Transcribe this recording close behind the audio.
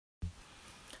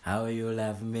How you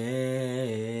love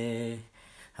me,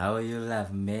 how you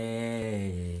love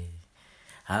me,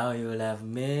 how you love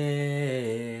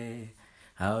me,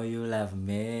 how you love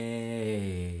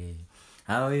me,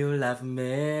 how you love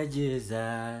me,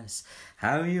 Jesus,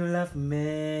 how you love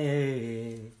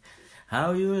me,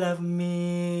 how you love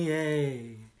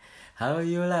me, how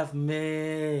you love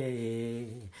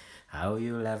me, how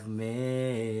you love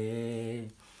me,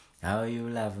 how you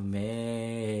love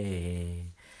me,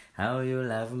 how you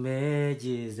love me,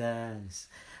 Jesus,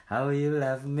 how you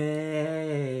love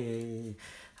me,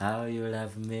 how you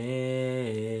love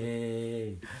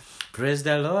me. Praise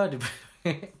the Lord.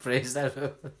 Praise the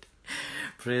Lord.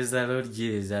 Praise the Lord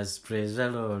Jesus. Praise the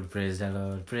Lord. Praise the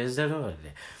Lord. Praise the Lord.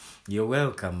 You're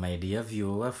welcome, my dear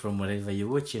viewer, from wherever you're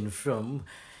watching from.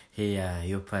 Here,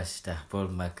 your pastor, Paul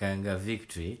Makanga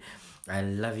Victory. I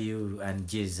love you and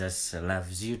Jesus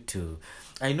loves you too.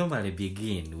 I normally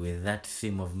begin with that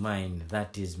theme of mine.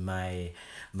 That is my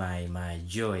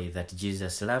joy that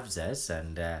Jesus loves us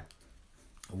and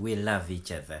we love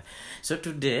each other. So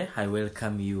today I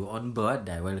welcome you on board.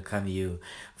 I welcome you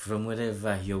from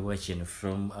wherever you're watching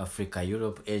from, Africa,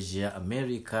 Europe, Asia,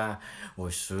 America,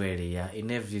 Australia,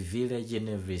 in every village, in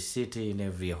every city, in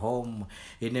every home,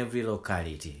 in every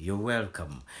locality. You're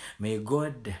welcome. May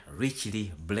God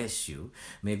richly bless you.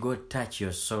 May God touch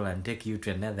your soul and take you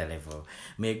to another level.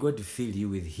 May God fill you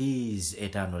with His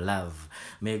eternal love.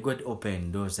 May God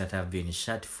open doors that have been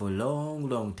shut for a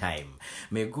long time.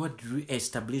 May God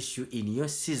establish you in your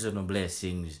seasonal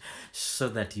blessings so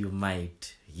that you may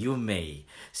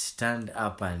stand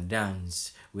up and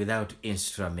dance without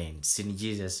instruments. In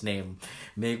Jesus' name,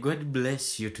 may God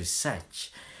bless you to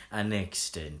such an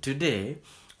extent. Today,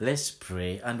 let's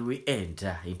pray and we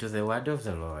enter into the word of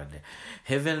the Lord.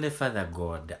 Heavenly Father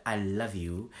God, I love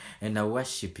you and I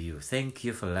worship you. Thank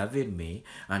you for loving me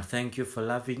and thank you for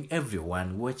loving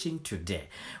everyone watching today.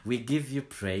 We give you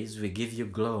praise, we give you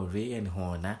glory and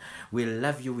honor. We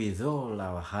love you with all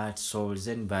our hearts, souls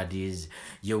and bodies.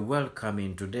 You're welcome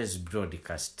in today's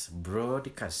broadcast.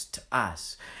 Broadcast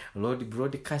us. Lord,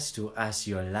 broadcast to us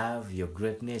your love, your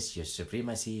greatness, your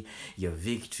supremacy, your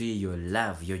victory, your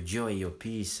love, your joy, your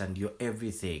peace, and your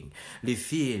everything.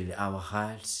 Refill our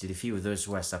hearts, refill those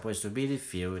who are supposed to be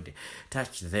refilled.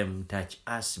 Touch them, touch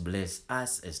us, bless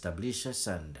us, establish us,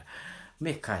 and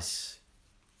make us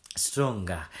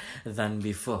stronger than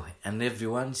before. And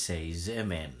everyone says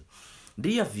amen.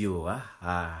 Dear viewer,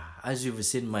 as you've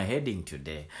seen my heading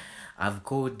today, I've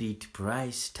called it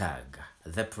price tag.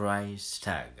 The price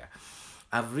tag.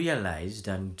 I've realized,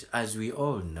 and as we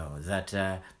all know,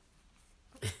 that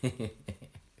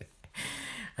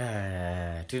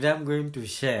today I'm going to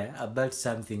share about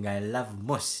something I love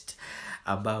most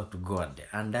about God,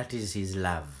 and that is His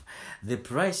love. The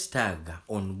price tag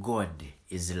on God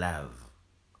is love.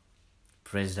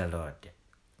 Praise the Lord.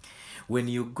 When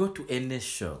you go to any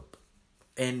shop,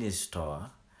 any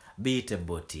store, be it a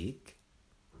boutique,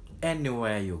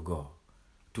 anywhere you go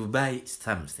to buy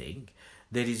something,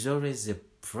 there is always a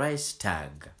price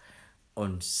tag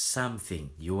on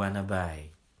something you want to buy.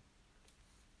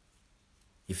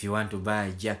 If you want to buy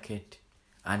a jacket,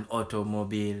 an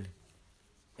automobile,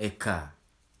 a car,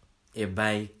 a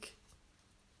bike,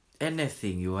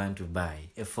 anything you want to buy,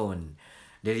 a phone,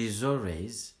 there is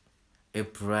always a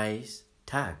price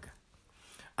tag.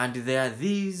 And there are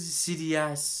these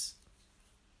serious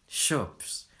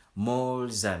shops,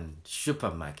 malls and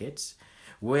supermarkets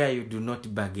where you do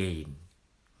not bargain.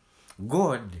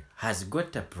 God has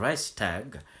got a price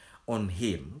tag on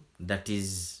Him that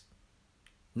is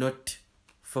not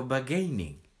for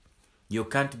bargaining. You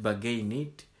can't bargain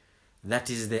it. That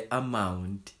is the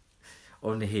amount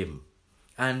on Him.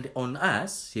 And on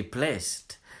us, He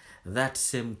placed that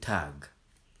same tag.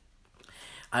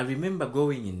 I remember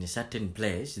going in a certain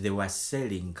place, they were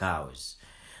selling cows.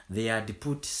 They had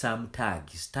put some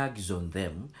tags on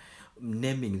them,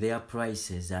 naming their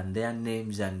prices and their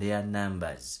names and their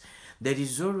numbers. There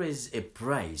is always a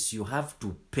price you have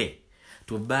to pay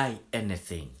to buy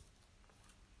anything.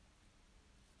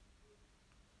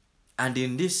 And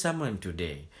in this sermon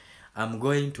today, I'm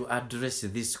going to address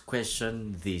this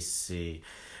question, this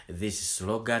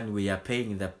slogan, we are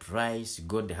paying the price.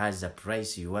 God has a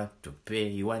price you want to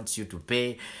pay. He wants you to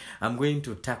pay. I'm going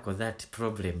to tackle that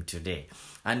problem today.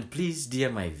 And please, dear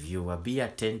my viewer, be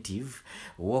attentive.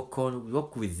 Walk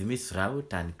with me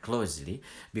throughout and closely,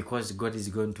 because God is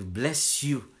going to bless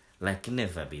you like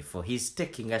never before. He's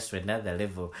taking us to another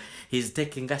level. He's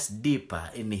taking us deeper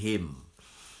in Him.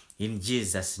 In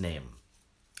Jesus' name.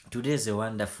 Today is a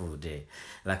wonderful day,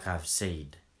 like I've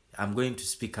said. I'm going to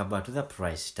speak about the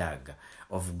price tag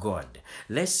of God.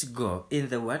 Let's go in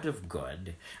the Word of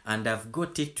God, and I've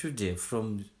got it today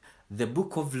from the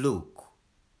book of Luke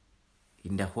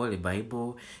in the Holy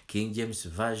Bible, King James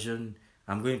Version.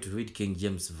 I'm going to read King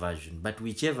James Version, but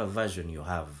whichever version you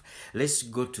have, let's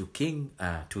go to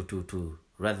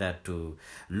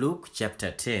Luke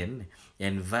chapter 10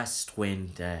 and verse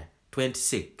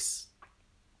 26.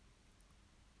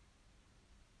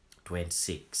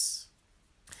 26.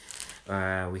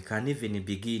 We can even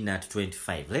begin at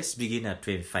 25. Let's begin at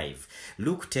 25.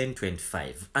 Luke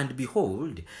 10:25. And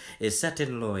behold, a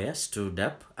certain lawyer stood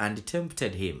up and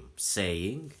tempted him,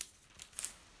 saying,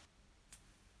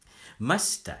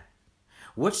 Master,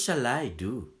 what shall I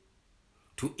do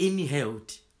to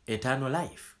inherit eternal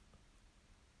life?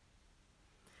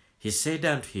 He said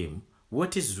unto him,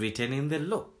 What is written in the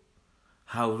law?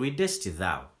 How readest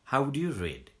thou? How do you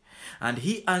read? And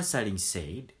he answering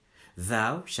said,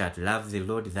 Thou shalt love the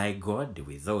Lord thy God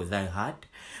with all thy heart,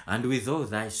 and with all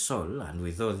thy soul, and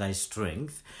with all thy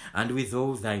strength, and with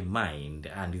all thy mind,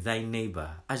 and thy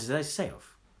neighbor as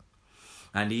thyself.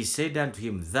 And he said unto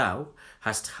him, Thou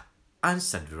hast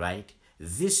answered right,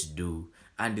 this do,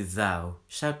 and thou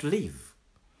shalt live.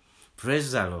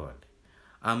 Praise the Lord.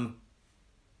 I'm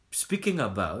speaking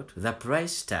about the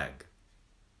price tag.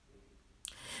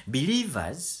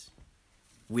 Believers,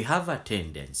 we have a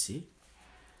tendency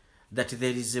that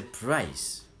there is a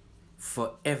price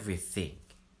for everything.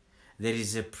 There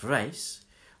is a price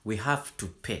we have to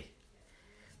pay.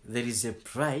 There is a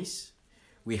price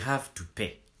we have to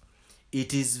pay.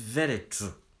 It is very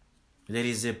true. There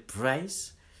is a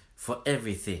price for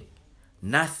everything.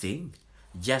 Nothing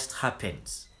just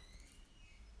happens.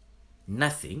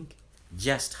 Nothing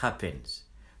just happens.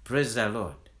 Praise the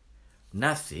Lord.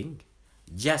 Nothing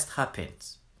just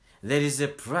happens. There is a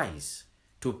price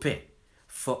to pay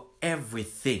for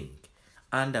everything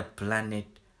under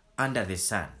planet, under the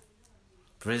sun.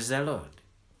 Praise the Lord.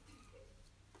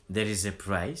 There is a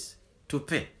price to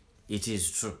pay. It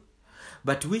is true.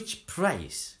 But which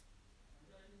price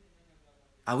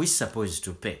are we supposed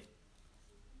to pay?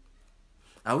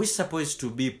 Are we supposed to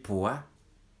be poor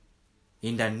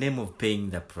in the name of paying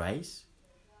the price?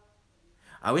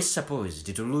 Are we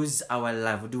supposed to lose our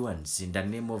loved ones in the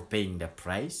name of paying the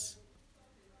price?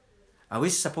 Are we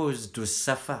supposed to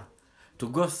suffer, to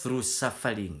go through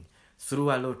suffering,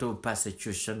 through a lot of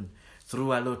persecution,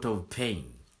 through a lot of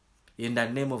pain, in the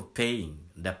name of paying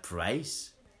the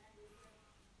price?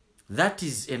 That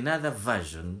is another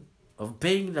version of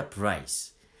paying the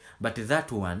price, but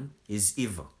that one is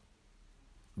evil.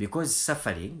 Because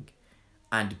suffering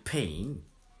and pain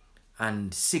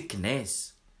and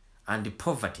sickness and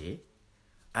poverty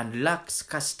and lack,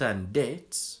 scarcity and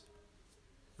debts,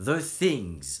 those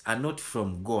things are not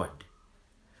from God.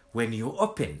 When you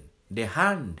open the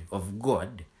hand of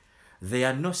God,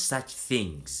 there are no such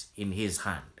things in his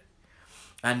hand.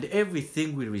 And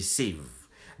everything we receive,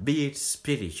 be it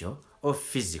spiritual or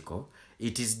physical,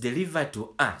 it is delivered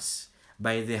to us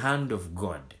by the hand of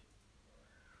God.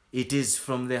 It is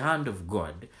from the hand of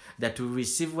God that we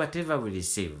receive whatever we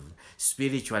receive,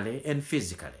 spiritually and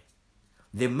physically.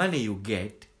 The money you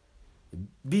get,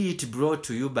 be it brought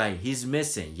to you by his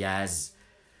messengers,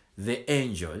 the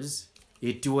angels,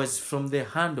 it was from the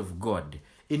hand of God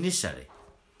initially.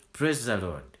 Praise the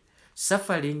Lord.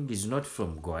 Suffering is not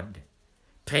from God.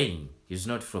 Pain is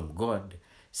not from God.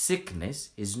 Sickness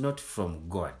is not from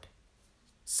God.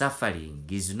 Suffering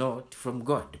is not from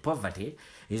God. Poverty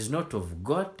is not of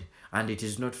God, and it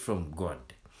is not from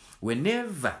God.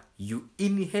 Whenever you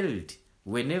inherit,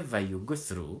 whenever you go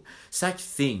through such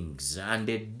things, and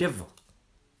the devil,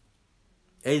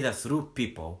 either through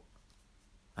people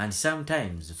and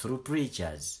sometimes through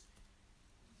preachers,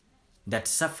 that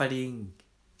suffering,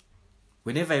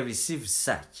 whenever you receive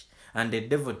such, and the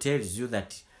devil tells you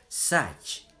that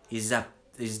such is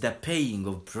the paying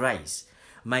of price,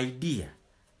 my dear,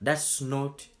 that's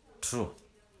not true.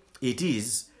 It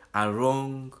is a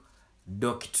wrong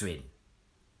doctrine.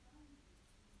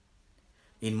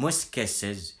 In most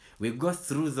cases, we go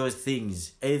through those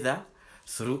things either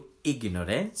through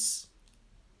ignorance,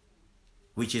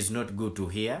 which is not good to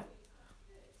hear.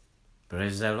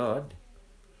 Praise the Lord.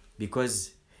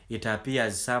 Because it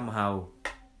appears somehow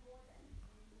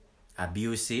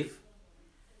abusive.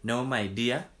 No, my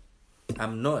dear,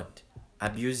 I'm not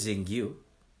abusing you.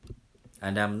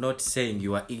 And I'm not saying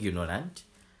you are ignorant.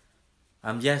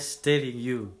 I'm just telling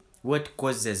you what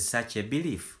causes such a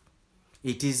belief.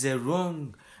 It is a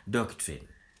wrong doctrine.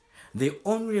 The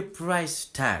only price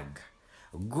tag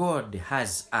God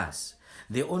has us,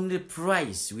 the only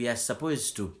price we are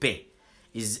supposed to pay,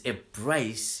 is a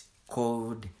price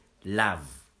called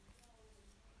love.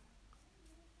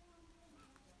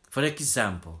 For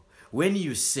example, when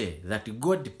you say that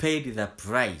God paid the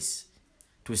price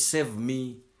to save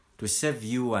me, to save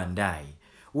you and I,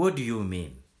 what do you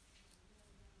mean?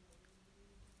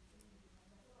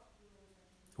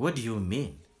 What do you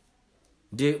mean?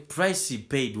 The price he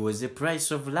paid was a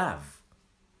price of love.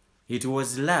 It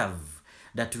was love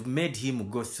that made him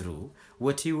go through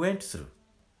what he went through.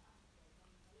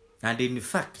 And in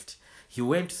fact, he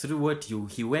went through what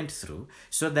he went through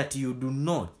so that you do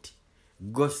not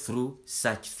go through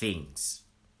such things.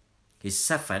 He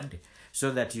suffered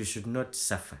so that you should not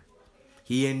suffer.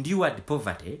 He endured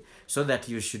poverty so that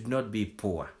you should not be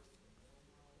poor.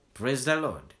 Praise the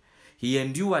Lord. He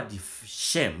endured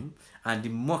shame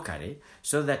and mockery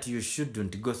so that you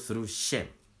shouldn't go through shame.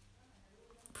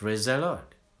 Praise the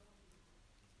Lord.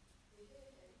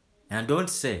 And don't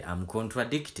say, I'm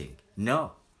contradicting.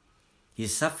 No. He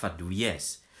suffered,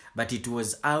 yes, but it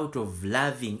was out of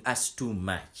loving us too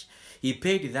much. He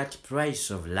paid that price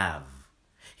of love.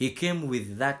 He came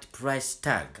with that price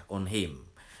tag on him.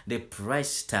 The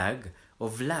price tag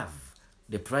of love.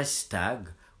 The price tag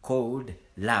called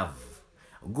love.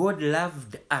 God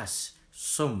loved us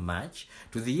so much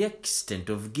to the extent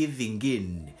of giving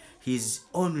in his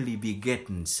only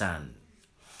begotten Son.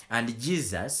 And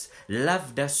Jesus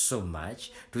loved us so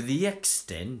much to the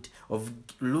extent of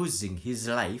losing his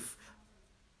life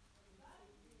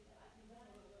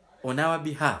on our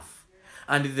behalf.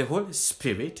 And the Holy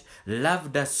Spirit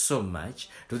loved us so much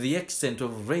to the extent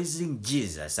of raising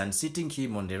Jesus and sitting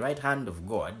him on the right hand of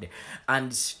God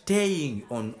and staying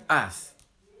on earth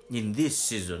in this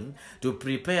season to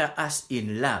prepare us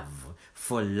in love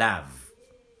for love.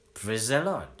 Praise the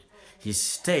Lord. He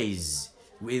stays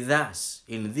with us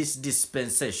in this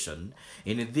dispensation,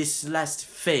 in this last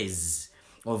phase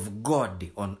of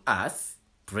God on earth.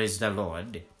 Praise the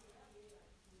Lord.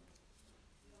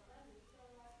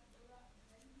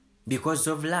 Because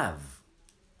of love.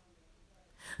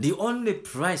 The only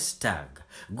price tag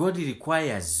God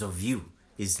requires of you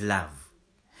is love.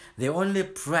 The only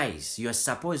price you are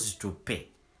supposed to pay,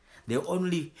 the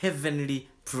only heavenly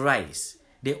price,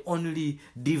 the only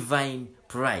divine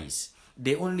price,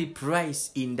 the only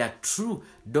price in the true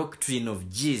doctrine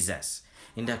of Jesus,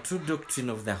 in the true doctrine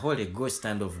of the Holy Ghost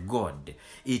and of God,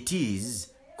 it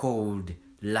is called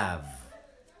love.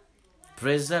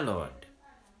 Praise the Lord.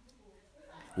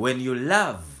 When you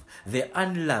love the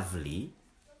unlovely,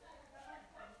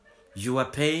 you are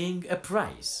paying a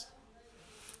price.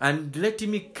 And let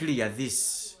me clear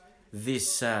this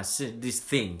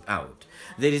thing out.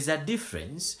 There is a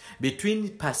difference between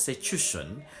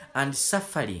persecution and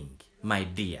suffering, my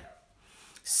dear.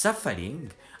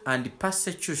 Suffering and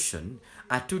persecution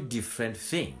are two different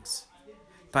things.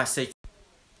 Praise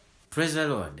the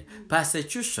Lord.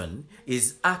 Persecution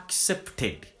is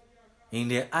accepted in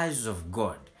the eyes of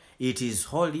God. It is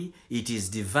holy, it is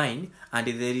divine, and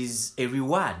there is a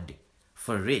reward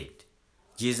for it.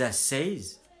 Jesus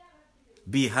says,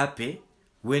 be happy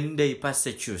when they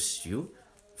persecute you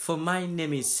for my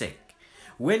name's sake.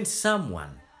 When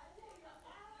someone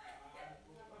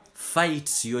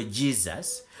fights your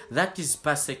Jesus, that is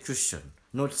persecution,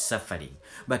 not suffering.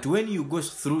 But when you go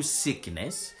through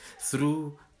sickness,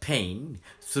 through pain,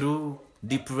 through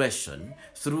depression,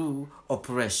 through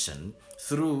oppression,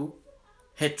 through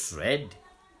hatred,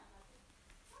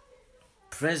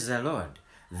 praise the Lord,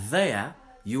 there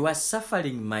you are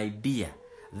suffering, my dear.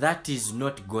 That is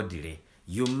not godly.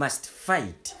 You must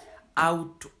fight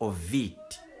out of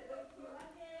it.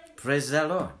 Praise the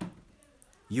Lord.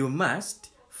 You must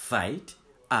fight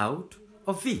out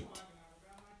of it.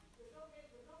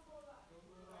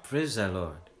 Praise the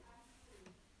Lord.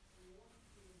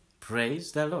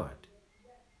 Praise the Lord.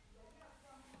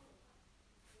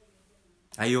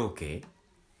 Are you okay?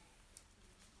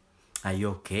 Are you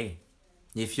okay?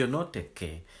 If you're not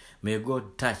okay, may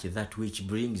God touch that which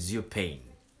brings you pain.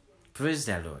 Praise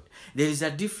the Lord. There is a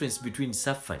difference between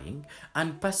suffering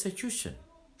and persecution.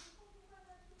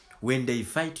 When they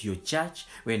fight your church,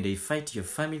 when they fight your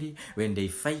family, when they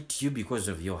fight you because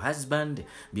of your husband,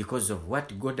 because of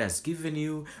what God has given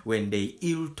you, when they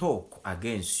ill talk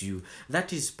against you,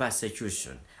 that is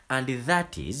persecution. And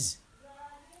that is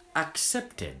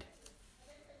accepted.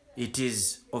 It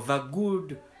is of a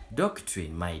good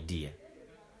doctrine, my dear.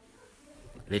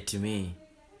 Let me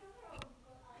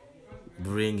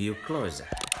bring you closer.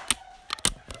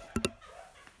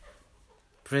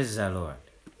 Praise the Lord.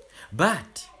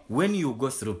 But when you go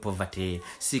through poverty,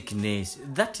 sickness,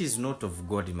 that is not of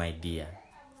God, my dear.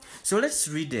 So let's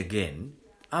read again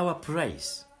our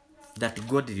price. that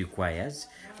God requires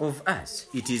of us.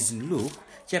 It is in Luke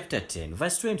chapter 10,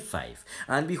 verse 25.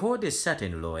 And behold, a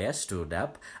certain lawyer stood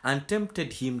up and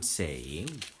tempted him,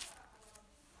 saying,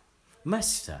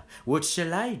 Master, what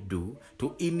shall I do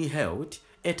to inherit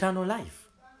eternal life?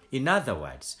 In other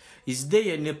words, is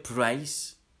there any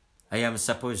price I am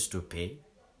supposed to pay?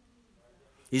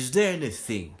 Is there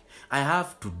anything I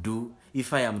have to do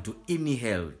if I am to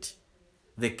inherit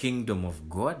the kingdom of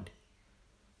God?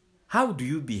 How do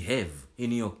you behave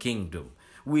in your kingdom?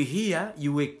 We hear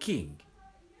you a king.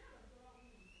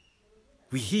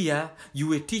 We hear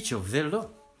you a teacher of the law.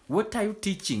 What are you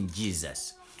teaching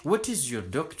Jesus? What is your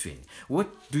doctrine? What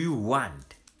do you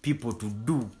want people to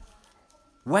do?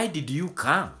 Why did you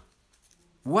come?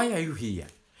 Why are you here?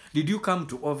 Did you come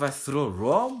to overthrow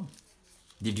Rome?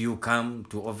 Did you come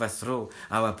to overthrow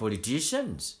our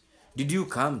politicians? Did you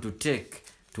come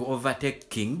to overtake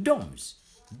kingdoms?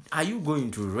 Are you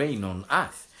going to reign on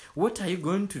earth? What are you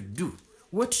going to do?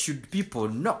 What should people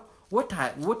know?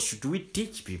 What should we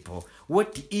teach people?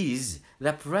 What is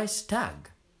the price tag?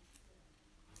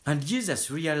 And Jesus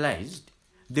realized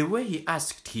the way he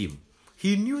asked him,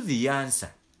 he knew the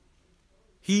answer.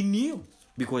 He knew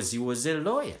because he was a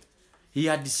lawyer. He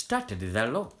had started the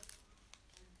law.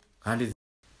 And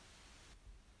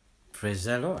praise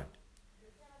the Lord.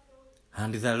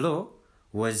 And the law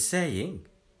was saying,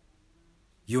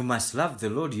 you must love the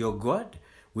Lord your God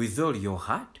with all your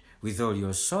heart, with all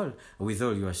your soul, with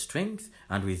all your strength,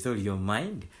 and with all your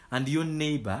mind, and your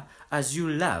neighbor as you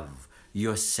love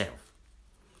yourself.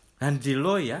 And the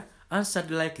lawyer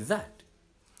answered like that.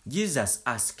 Jesus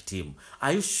asked him,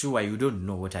 are you sure you don't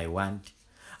know what I want?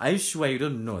 Are you sure you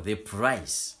don't know the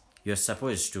price you're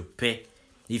supposed to pay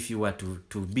if you are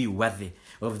to be worthy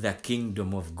of the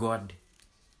kingdom of God?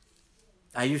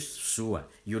 Are you sure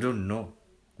you don't know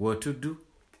what to do?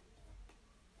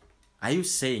 Are you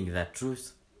saying the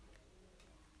truth?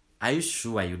 Are you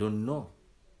sure you don't know?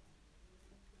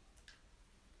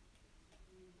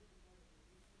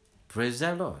 Praise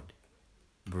the Lord,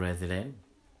 brethren.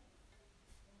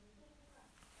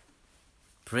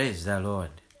 Praise the Lord.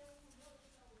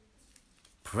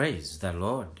 Praise the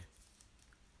Lord.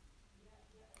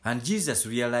 And Jesus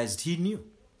realized he knew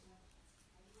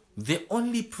the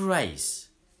only price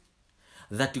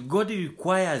that God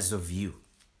requires of you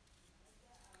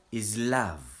is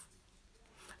love.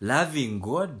 Loving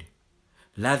God,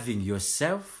 loving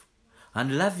yourself,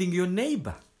 and loving your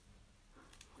neighbor.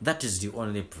 That is the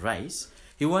only price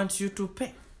he wants you to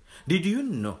pay. Did you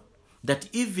know that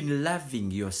even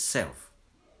loving yourself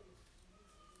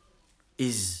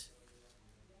is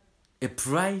a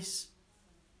price?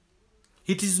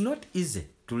 It is not easy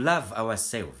to love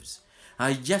ourselves.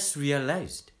 I just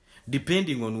realized,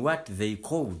 depending on what they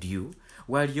called you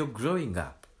while you're growing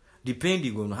up,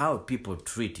 depending on how people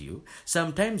treat you,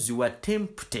 sometimes you are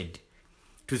tempted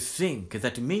to think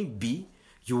that maybe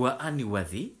you are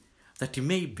unworthy, that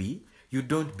maybe you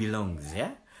don't belong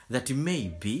there, that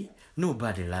maybe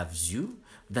nobody loves you,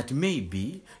 that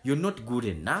maybe you're not good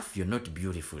enough, you're not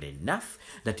beautiful enough,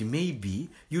 that maybe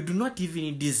you do not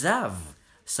even deserve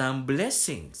some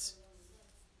blessings.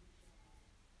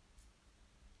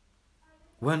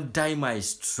 One time I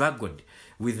struggled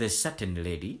with a certain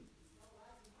lady.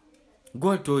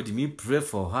 God told me pray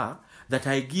for her that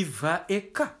I give her a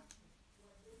car.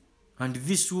 And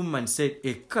this woman said,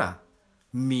 a car?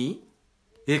 Me?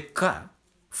 A car?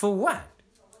 For what?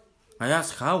 I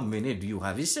asked, how many do you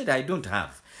have? He said, I don't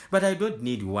have, but I don't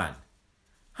need one.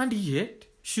 And yet,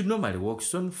 she normally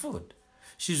walks on foot.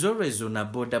 She's always on a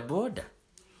border.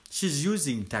 She's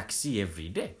using taxi every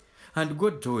day. And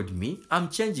God told me, I'm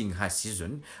changing her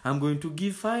season. I'm going to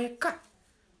give her a car.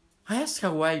 I asked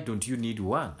her, why don't you need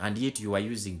one? And yet you are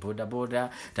using border,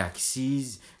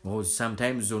 taxis, or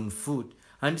sometimes on foot.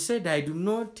 And said, I do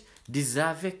not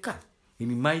deserve a car.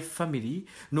 In my family,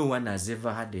 no one has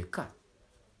ever had a car.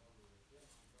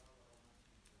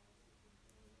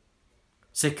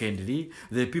 Secondly,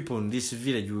 the people in this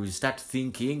village will start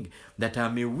thinking that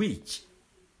I'm a witch.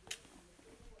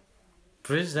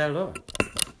 Praise the Lord.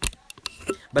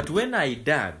 But when I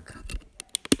dug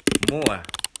more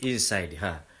inside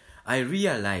her, I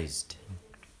realized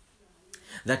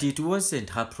that it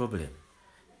wasn't her problem.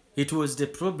 It was the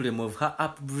problem of her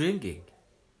upbringing.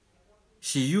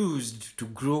 She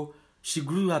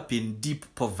grew up in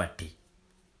deep poverty.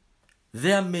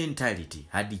 Their mentality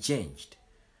had changed.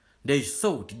 They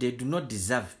thought they do not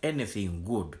deserve anything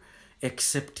good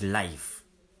except life,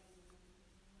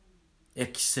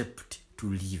 except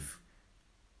to live.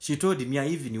 She told me, I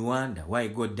even wonder why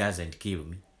God doesn't kill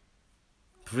me.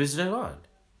 Praise the Lord.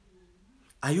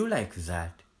 Are you like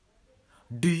that?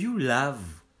 Do you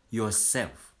love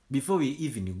yourself before we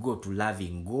even go to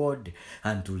loving God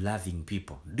and to loving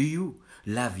people. Do you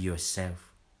love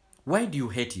yourself? Why do you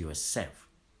hate yourself?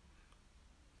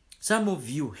 Some of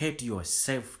you hate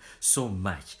yourself so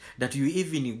much that you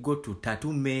even go to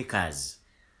tattoo makers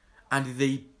and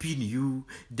they pin you,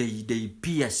 they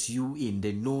pierce you in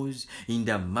the nose, in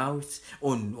the mouth,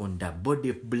 on the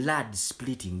body, blood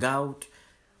splitting out,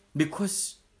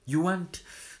 because you want,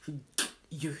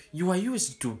 you are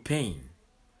used to pain.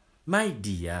 My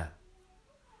dear,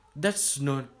 that's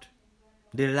not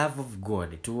the love of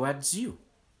God towards you.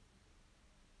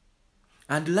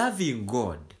 And loving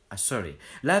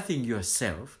loving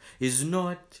yourself is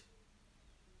not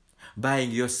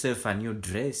buying yourself a new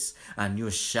dress, a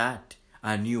new shirt,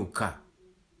 a new car,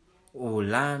 or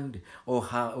land, or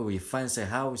a fancy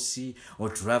house, or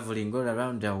traveling all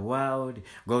around the world,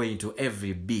 going to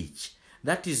every beach.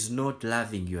 That is not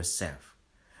loving yourself.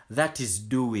 That is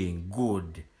doing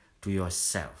good to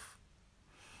yourself.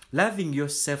 Loving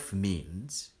yourself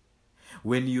means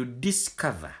when you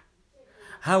discover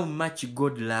how much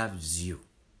God loves you,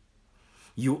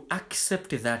 you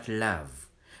accept that love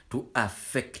to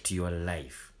affect your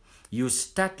life. You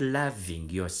start loving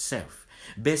yourself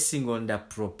basing on the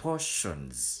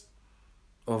proportions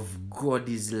of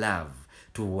God's love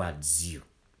towards you.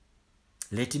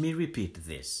 Let me repeat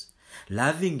this.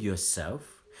 Loving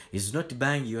yourself is not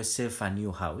buying yourself a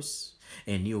new house,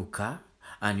 a new car,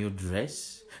 a new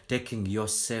dress, taking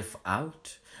yourself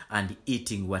out and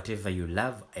eating whatever you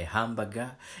love, a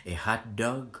hamburger, a hot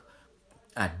dog,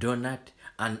 a donut,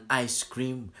 an ice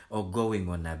cream, or going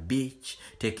on a beach,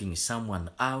 taking someone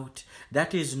out.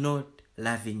 That is not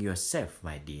loving yourself,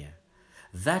 my dear.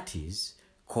 That is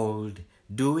called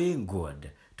doing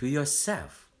good to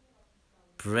yourself.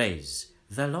 Praise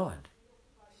the Lord.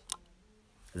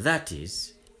 That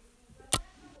is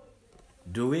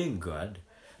doing good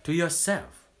to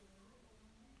yourself.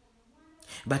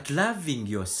 But loving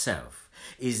yourself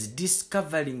is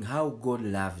discovering how God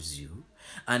loves you,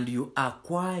 and you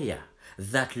acquire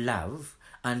that love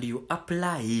and you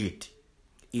apply it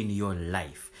in your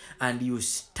life, and you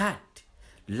start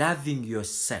loving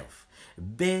yourself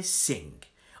basing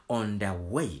on the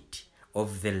weight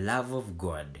of the love of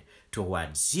God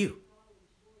towards you.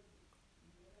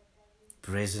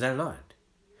 Praise the Lord.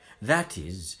 That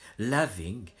is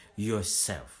loving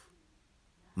yourself.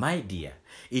 My dear,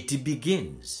 it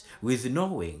begins with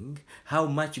knowing how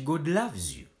much God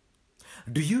loves you.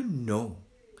 Do you know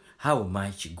how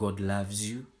much God loves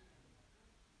you?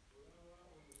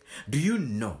 Do you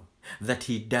know that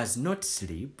He does not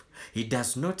sleep, He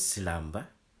does not slumber,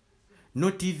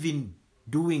 not even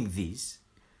doing this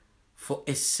for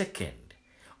a second,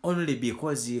 only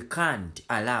because He can't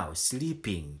allow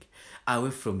sleeping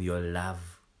away from your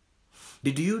love?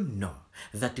 Did you know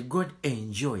that God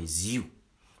enjoys you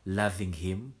loving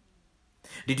Him?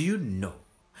 Did you know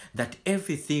that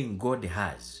everything God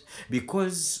has,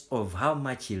 because of how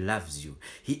much He loves you,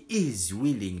 He is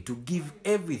willing to give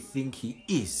everything He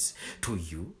is to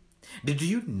you? Did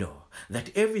you know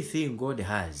that everything God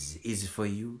has is for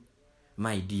you,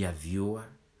 my dear viewer?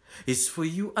 It's for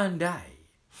you and I.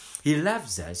 He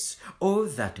loves us all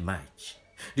that much.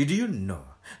 Did you know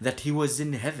that He was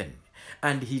in heaven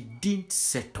and He didn't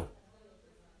settle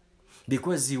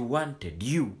because He wanted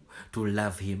you to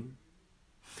love Him?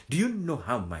 Do you know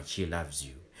how much He loves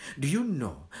you? Do you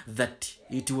know that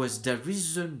it was the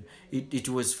reason, it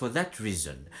was for that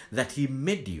reason that He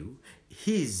made you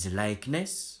His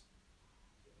likeness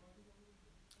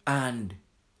and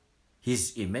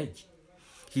His image?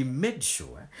 He made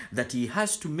sure that He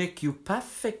has to make you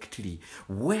perfectly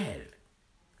well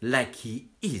like He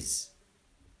is.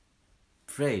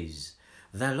 Praise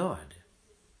the Lord.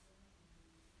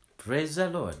 Praise the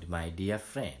Lord, my dear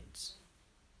friends.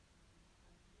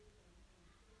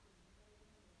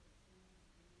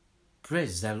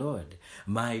 Praise the Lord,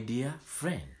 my dear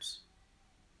friends.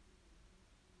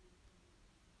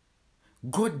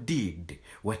 God did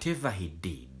whatever He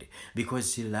did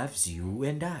because He loves you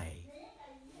and I.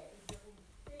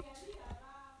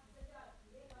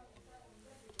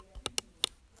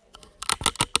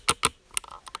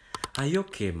 Are you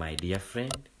okay, my dear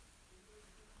friend?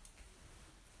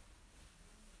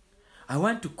 I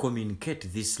want to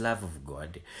communicate this love of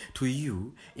God to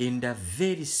you in the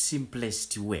very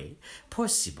simplest way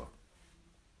possible.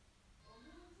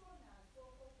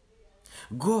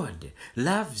 God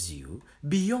loves you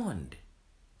beyond.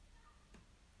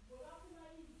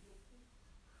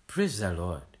 Praise the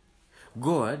Lord.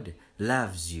 God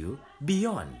loves you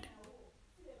beyond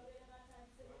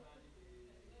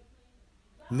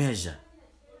measure.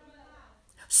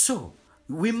 So,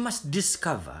 we must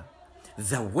discover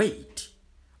the weight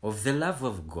of the love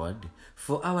of God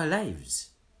for our lives.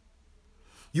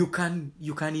 You can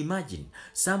imagine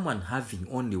someone having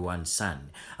only one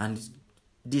son and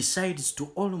decides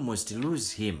to almost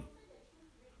lose him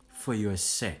for your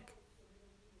sake.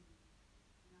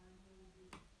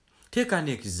 Take an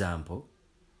example.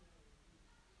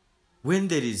 When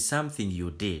there is something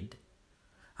you did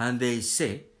and they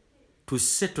say, to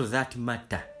settle that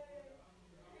matter,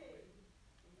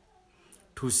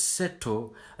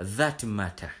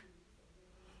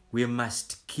 we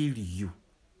must kill you.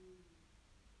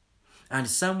 And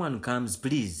someone comes,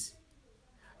 please,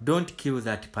 don't kill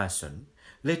that person.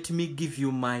 Let me give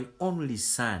you my only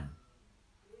son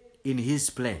in his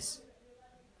place.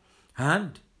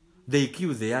 And they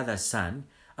kill the other son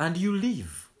and you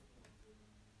leave.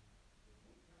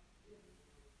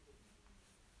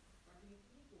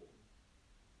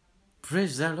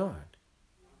 Praise the Lord.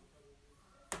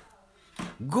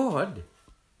 God,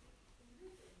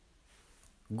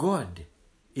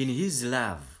 in his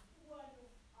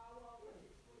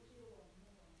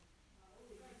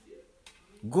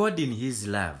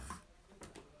love,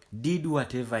 did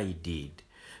whatever he did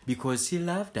because he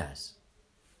loved us.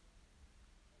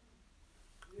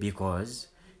 Because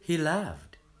he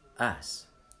loved us.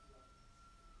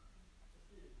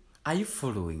 Are you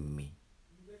following me?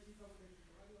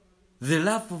 The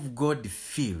love of God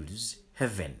fills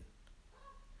heaven.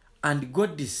 And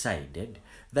God decided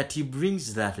that he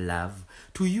brings that love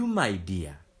to you, my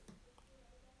dear.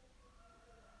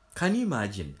 Can you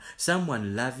imagine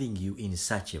someone loving you in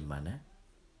such a manner?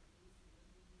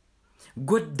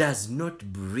 God does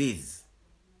not breathe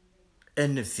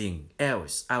anything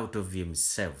else out of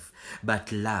himself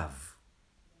but love.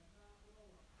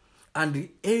 And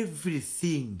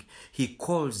everything he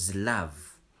calls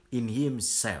love in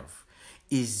himself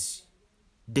is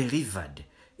delivered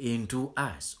into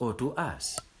us or to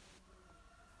us.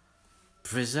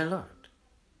 Praise the Lord.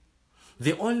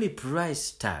 The only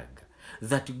price tag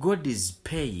that God is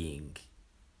paying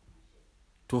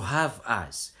to have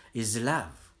us is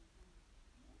love.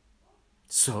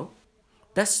 So,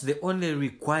 that's the only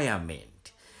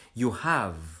requirement you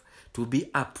have to be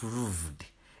approved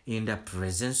in the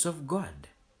presence of God.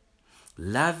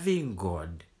 Loving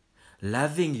God,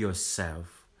 loving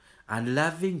yourself, and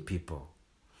loving people.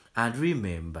 And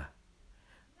remember,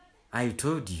 I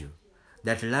told you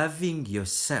that loving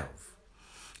yourself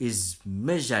is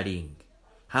measuring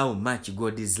how much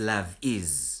God's love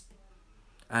is.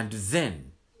 And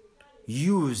then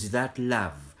use that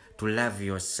love to love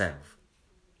yourself.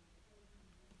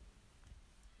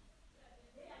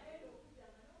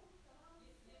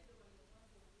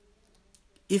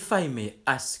 If I may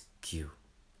ask you,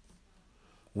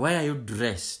 why are you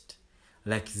dressed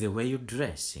like the way you're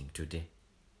dressing today?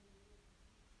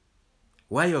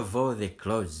 Why of all the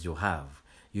clothes you have,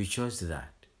 you chose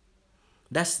that?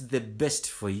 That's the best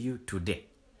for you today.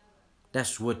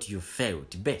 That's what you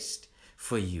felt best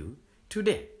for you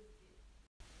today.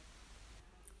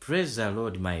 Praise the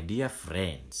Lord, my dear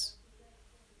friends.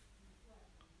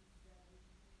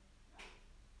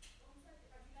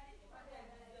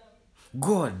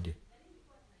 God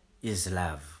is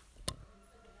love.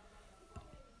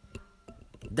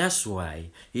 That's why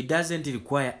he doesn't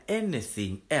require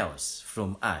anything else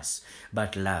from us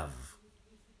but love.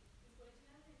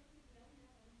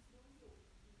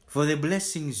 For the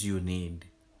blessings you need,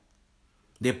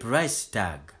 the price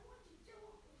tag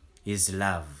is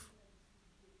love.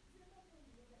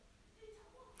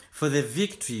 For the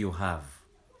victory you have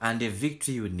and the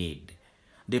victory you need,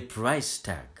 the price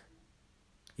tag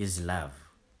is love.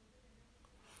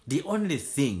 The only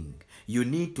thing you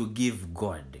need to give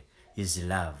God is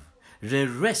love. The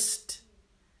rest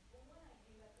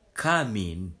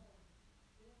coming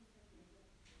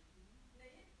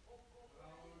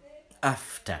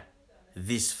after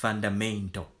this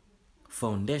fundamental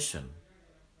foundation.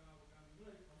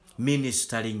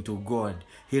 Ministering to God,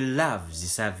 he loves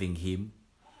serving him.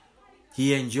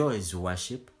 He enjoys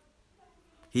worship.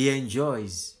 He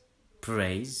enjoys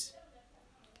praise.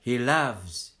 He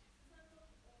loves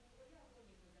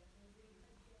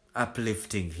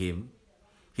uplifting him.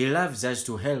 He loves us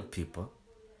to help people.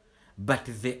 But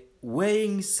the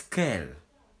weighing scale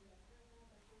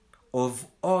of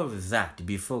all that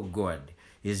before God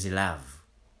is love.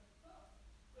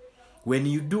 When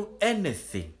you do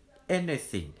anything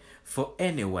for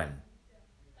anyone,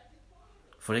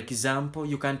 for example,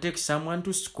 you can take someone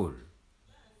to school.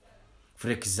 For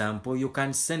example, you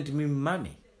can send me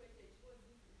money.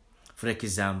 For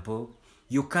example,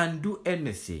 you can do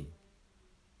anything.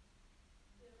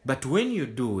 But when you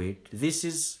do it, this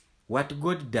is what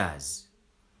God does.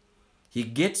 He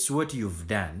gets what you've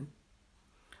done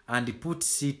and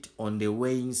puts it on the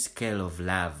weighing scale of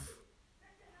love.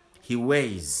 He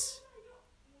weighs,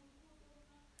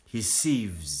 he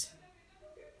sieves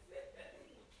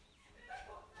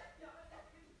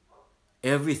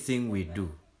everything we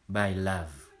do by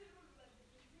love.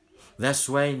 That's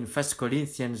why in 1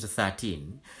 Corinthians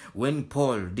 13, when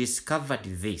Paul discovered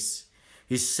this,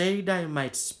 he said, I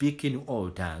might speak in all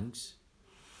tongues,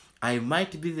 I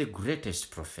might be the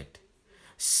greatest prophet,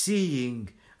 seeing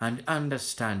and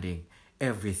understanding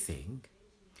everything.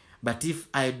 But if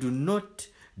I do not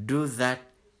do that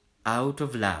out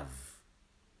of love,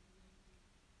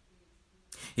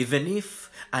 even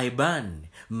if I burn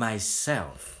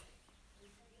myself,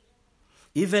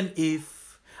 even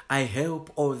if I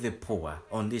help all the poor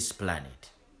on this planet,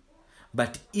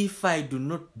 but if I do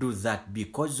not do that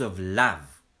because of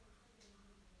love,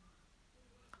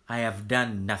 I have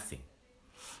done nothing.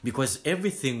 Because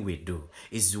everything we do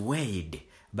is weighed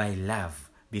by love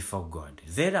before God.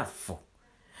 Therefore,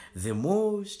 the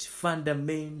most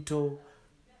fundamental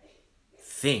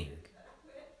thing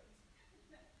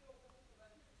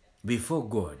before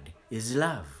God is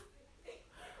love.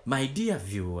 My dear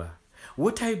viewer,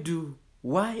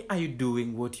 why are you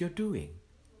doing what you're doing?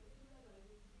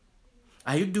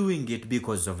 Are you doing it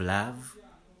because of love?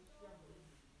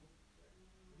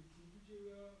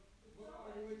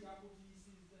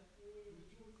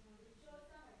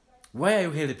 Why are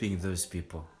you helping those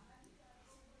people?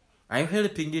 Are you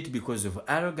helping it because of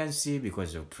arrogancy,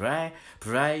 because of pride,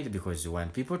 because you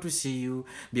want people to see you,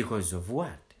 because of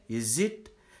what? Is it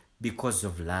because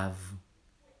of love?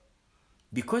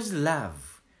 Because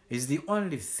love is the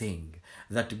only thing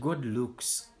that God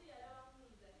looks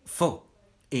for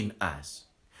in us.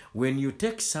 When you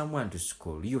take someone to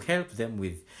school, you help them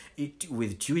with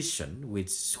tuition, with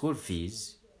school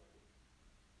fees.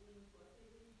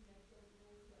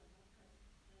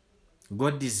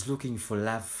 God is looking for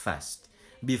love first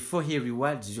before he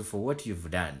rewards you for what you've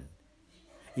done.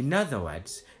 In other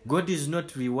words, God is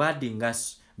not rewarding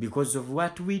us because of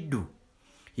what we do.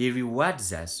 He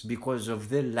rewards us because of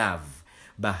the love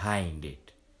behind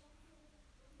it.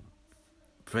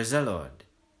 Praise the Lord.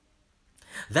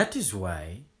 That is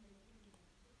why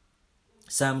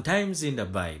sometimes in the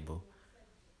Bible,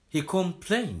 he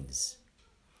complains,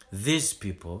 these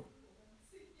people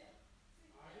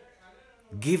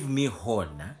give me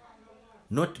honor,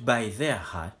 not by their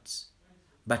hearts,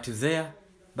 but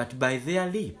by their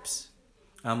lips.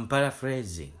 I'm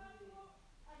paraphrasing.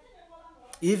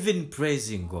 Even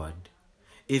praising God,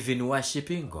 even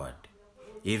worshiping God,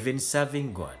 even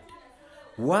serving God.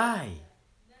 Why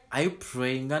are you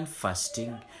praying and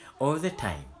fasting all the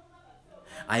time?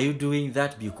 Are you doing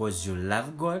that because you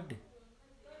love God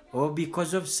or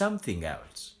because of something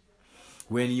else?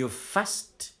 When you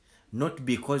fast, not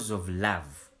because of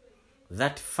love,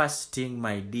 that fasting,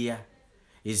 my dear,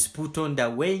 is put on the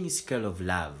weighing scale of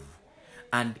love.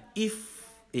 And if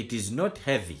it is not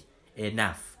heavy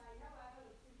enough,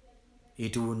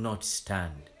 it will not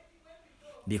stand.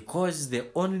 Because the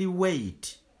only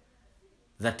weight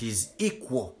that is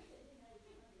equal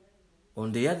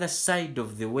on the other side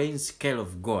of the weighing scale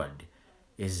of God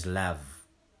is love.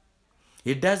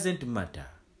 It doesn't matter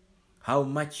how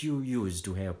much you use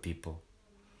to help people.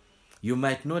 You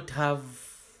might not have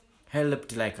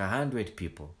helped like 100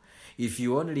 people. If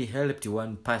you only helped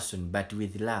one person, but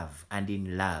with love and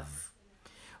in love,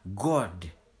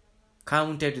 God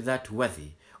counted that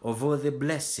worthy of all the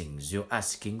blessings you're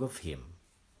asking of him.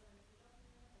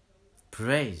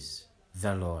 Praise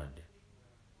the Lord.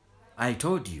 I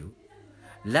told you,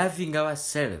 loving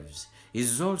ourselves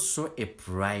is also a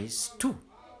price too.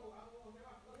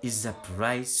 Is a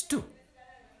price too.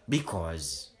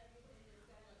 Because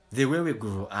the way we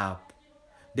grew up,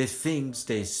 the things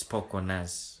they spoke on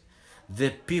us,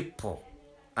 the people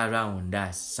around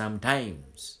us,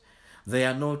 sometimes they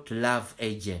are not love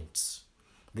agents.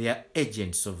 They are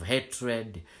agents of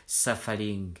hatred,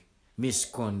 suffering,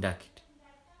 misconduct,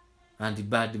 and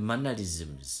bad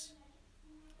mannerisms.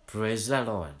 Praise the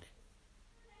Lord.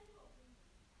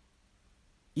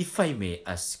 If I may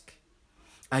ask,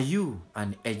 are you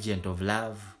an agent of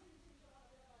love?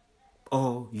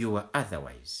 Or you are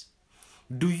otherwise?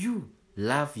 Do you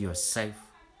love yourself?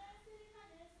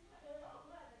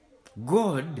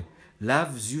 God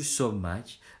loves you so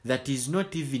much that he is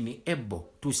not even able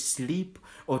to sleep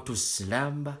or to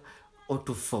slumber or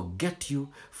to forget you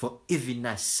for even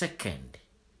a second.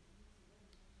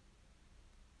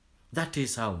 That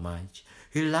is how much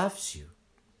he loves you.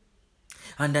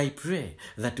 And I pray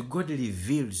that God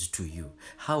reveals to you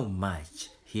how much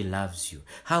he loves you,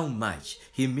 how much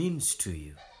he means to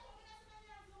you.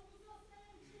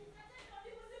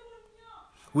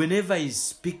 Whenever he's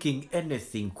speaking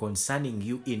anything concerning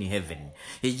you in heaven,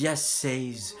 he just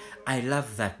says, I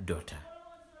love that daughter.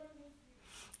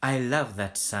 I love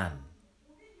that son.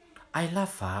 I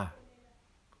love her.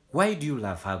 Why do you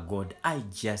love her, God? I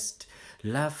just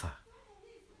love her.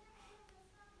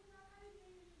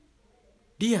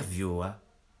 Dear viewer,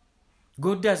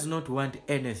 God does not want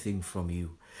anything from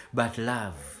you but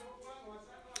love.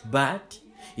 But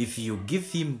if you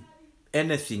give him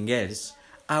anything else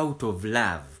out of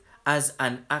love, as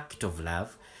an act of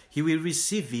love, he will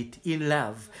receive it in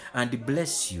love and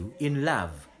bless you in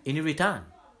love in return.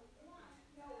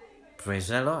 Praise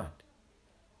the Lord.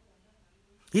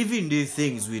 Even the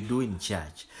things we do in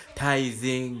church,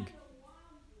 tithing,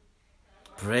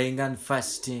 praying and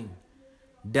fasting,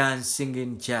 dancing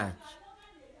in church,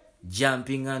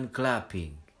 jumping and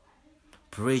clapping,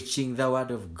 preaching the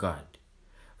word of God,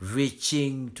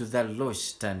 reaching to the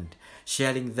lost and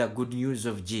sharing the good news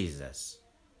of Jesus.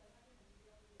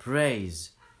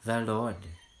 Praise the Lord.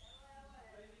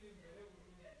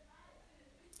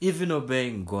 Even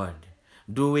obeying God,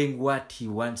 doing what he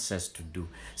wants us to do.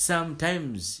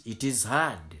 Sometimes it is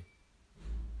hard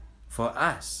for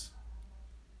us.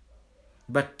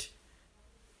 But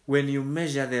when you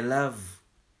measure the love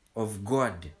of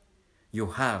God you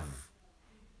have,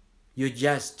 you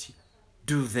just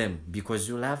do them because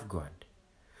you love God.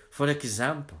 For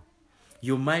example,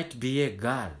 you might be a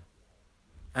girl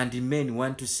and men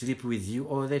want to sleep with you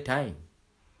all the time.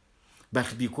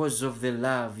 But because of the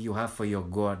love you have for your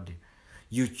God,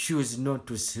 you choose not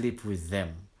to sleep with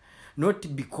them.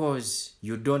 Not because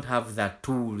you don't have the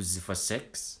tools for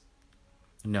sex.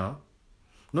 No.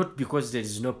 Not because there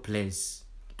is no place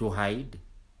to hide.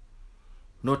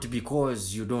 Not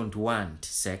because you don't want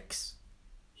sex.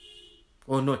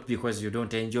 Or not because you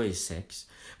don't enjoy sex.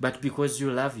 But because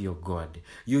you love your God.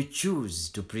 You choose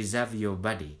to preserve your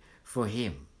body for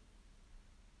him.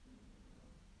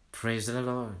 Praise the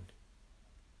Lord.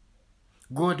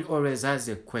 God always has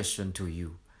a question to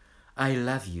you. I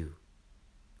love you.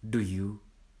 Do you?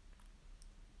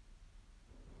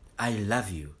 I love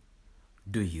you.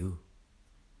 Do you?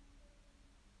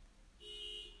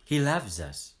 He loves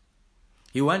us.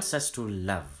 He wants us to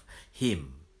love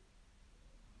him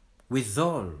with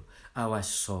all our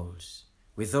souls,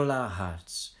 with all our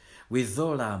hearts, with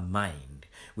all our mind,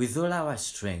 with all our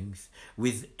strength,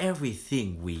 with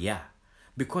everything we are.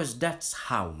 Because that's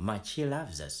how much he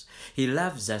loves us. He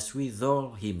loves us with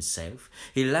all himself.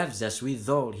 He loves us with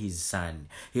all his son.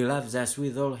 He loves us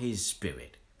with all his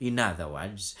spirit. In other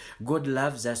words, God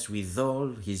loves us with all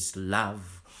his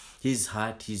love, his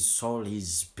heart, his soul,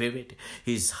 his spirit,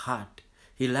 his heart.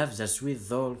 He loves us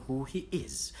with all who he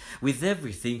is. With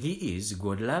everything he is,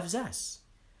 God loves us.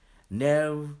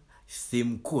 Nel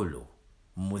thimkulu,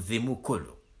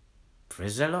 mudhimukulu.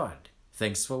 Praise the Lord.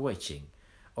 Thanks for watching.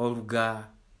 Olga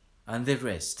and the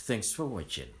rest, thanks for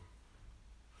watching.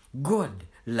 God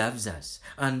loves us,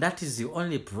 and that is the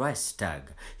only price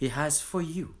tag he has for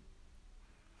you.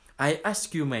 I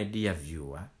ask you, my dear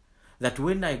viewer, that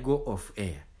when I go off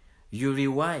air, you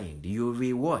rewind, you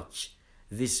rewatch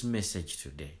this message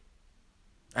today,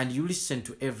 and you listen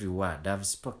to every word I've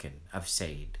spoken, I've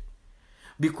said,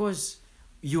 because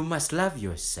you must love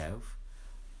yourself.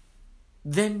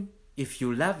 Then, if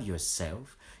you love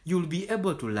yourself, you'll be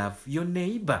able to love your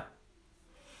neighbor.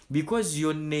 Because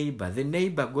your neighbor, the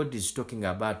neighbor God is talking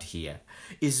about here,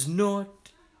 is not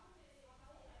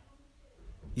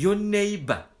your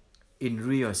neighbor in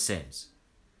real sense.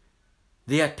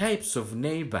 There are types of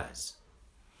neighbors.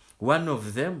 One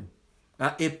of them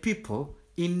are a people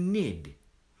in need,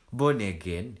 born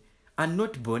again and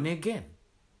not born again.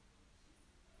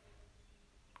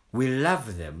 We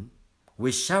love them,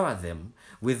 we shower them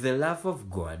with the love of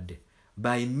God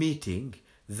by meeting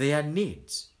their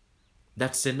needs.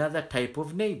 That's another type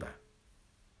of neighbor.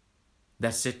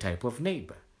 That's a type of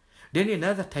neighbor. Then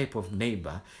another type of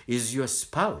neighbor is your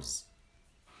spouse.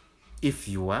 If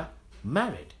you are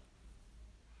married.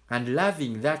 And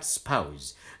loving that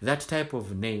spouse, that type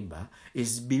of neighbor,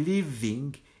 is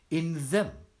believing in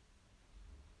them,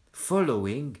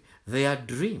 following their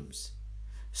dreams,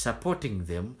 supporting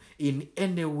them in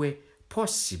any way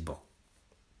possible.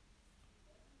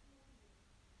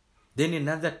 Then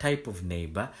another type of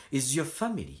neighbor is your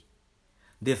family.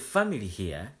 The family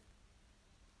here,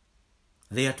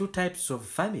 there are two types of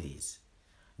families.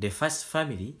 The first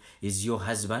family is your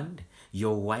husband,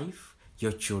 your wife,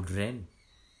 your children,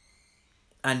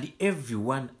 and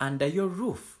everyone under your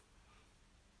roof.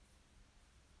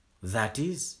 That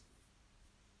is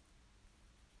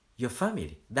your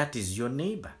family. That is your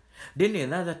neighbor. Then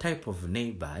another type of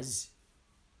neighbors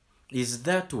is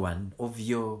that one of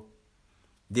your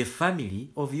the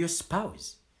family of your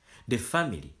spouse, the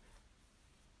family,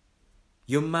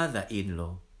 your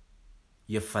mother-in-law,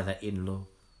 your father-in-law,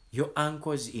 your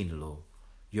uncles-in-law,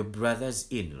 your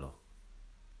brothers-in-law.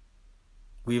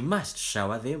 We must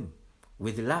shower them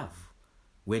with love.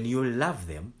 When you love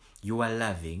them, you are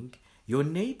loving your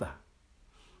neighbor.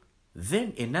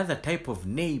 Then another type of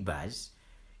neighbors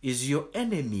is your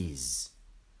enemies.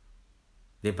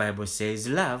 The Bible says,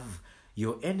 love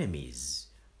your enemies.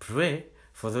 Pray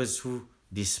for those who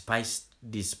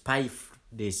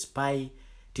despitefully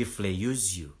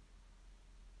use you.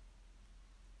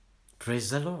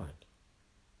 Praise the Lord.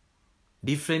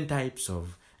 Different types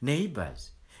of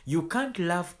neighbors. You can't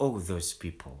love all those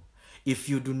people if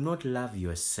you do not love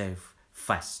yourself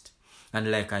first. And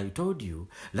like I told you,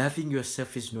 loving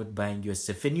yourself is not buying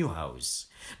yourself a new house,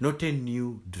 not a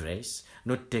new dress,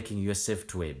 not taking yourself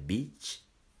to a beach.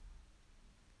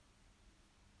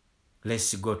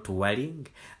 Let's go touring.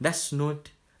 That's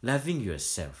not loving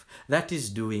yourself. That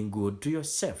is doing good to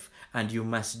yourself. And you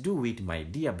must do it, my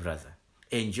dear brother.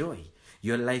 Enjoy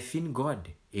your life in God,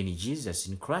 in Jesus,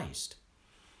 in Christ.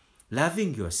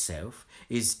 Loving yourself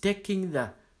is taking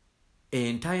the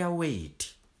entire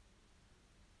weight,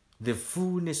 the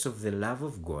fullness of the love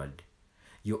of God.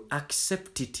 You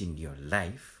accept it in your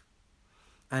life,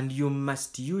 and you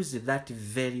must use that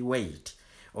very weight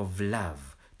of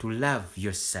love to love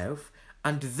yourself,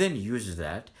 and then use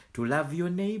that to love your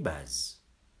neighbors.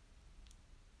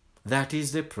 That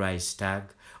is the price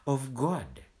tag of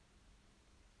God.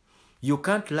 You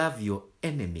can't love your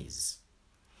enemies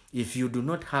if you do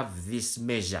not have this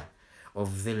measure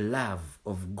of the love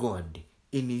of God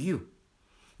in you.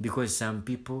 Because some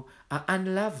people are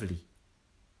unlovely,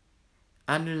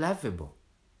 unlovable.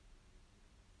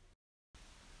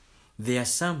 There are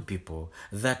some people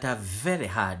that are very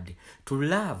hard to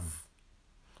love.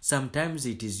 Sometimes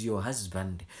it is your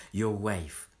husband, your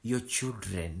wife, your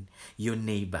children, your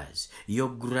neighbors, your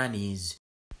grannies,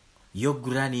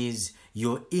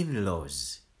 your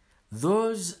in-laws.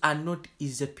 Those are not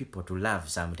easy people to love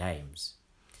sometimes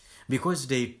because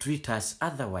they treat us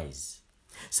otherwise.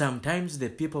 Sometimes the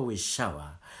people we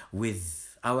shower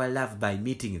with our love by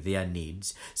meeting their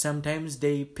needs, sometimes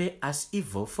they pay us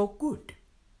evil for good.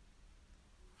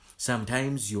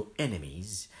 Sometimes your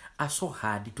enemies are so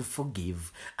hard to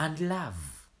forgive and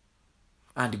love.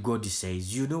 And God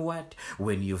says, you know what?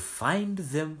 When you find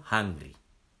them hungry,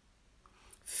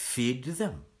 feed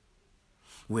them.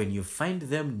 When you find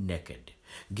them naked,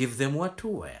 give them what to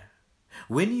wear.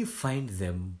 When you find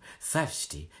them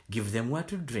thirsty, give them what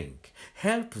to drink.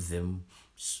 Help them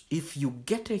if you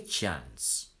get a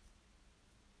chance.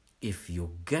 If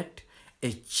you get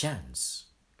a chance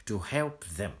to help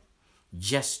them,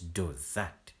 just do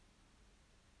that.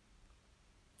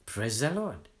 Praise the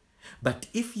Lord. But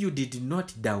if you did not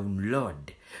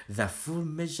download the full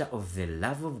measure of the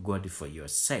love of God for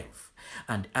yourself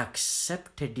and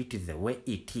accepted it the way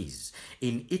it is,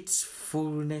 in its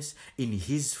fullness, in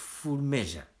His full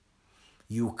measure,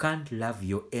 you can't love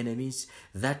your enemies.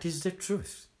 That is the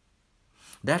truth.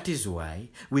 That is why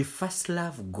we first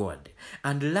love God.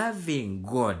 And loving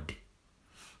God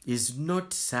is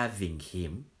not serving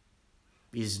Him,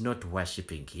 is not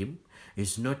worshiping Him,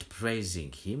 is not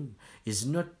praising Him, is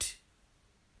not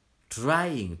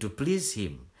trying to please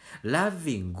Him.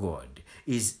 Loving God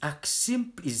is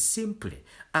simply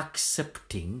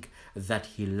accepting that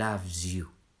He loves you.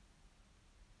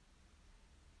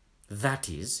 That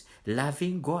is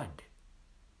loving God.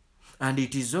 And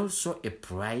it is also a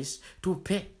price to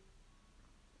pay.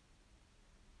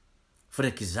 For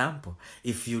example,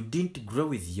 if you didn't grow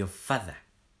with your father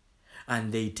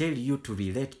and they tell you to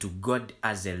relate to God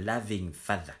as a loving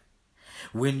father,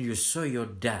 when you saw your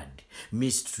dad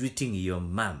mistreating your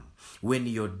mom, when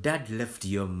your dad left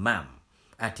your mom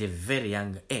at a very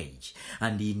young age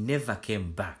and he never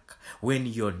came back, when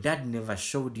your dad never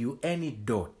showed you any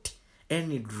dot,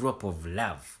 any drop of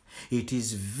love, it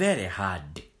is very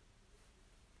hard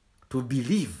to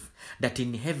believe that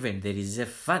in heaven there is a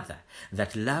Father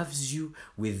that loves you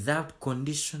without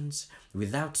conditions,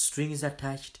 without strings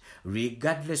attached,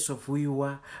 regardless of who you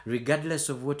are, regardless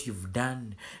of what you've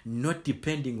done, not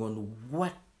depending on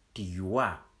what you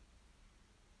are.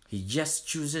 He just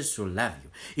chooses to love you.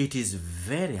 It is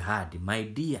very hard, my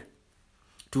dear,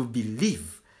 to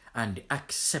believe and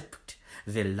accept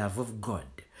the love of God.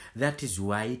 That is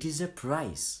why it is a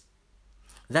price.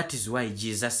 That is why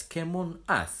Jesus came on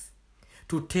earth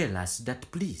to tell us that,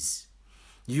 please,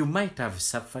 you might have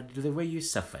suffered the way you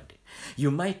suffered. You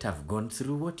might have gone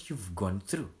through what you've gone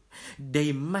through.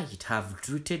 They might have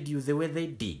treated you the way they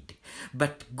did.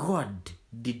 But God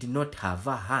did not have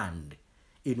a hand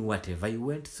in whatever you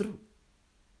went through.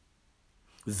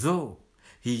 Though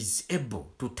he is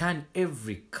able to turn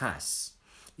every curse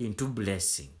into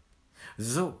blessing,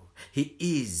 though he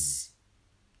is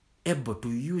able to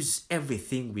use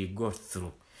everything we go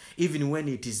through, even when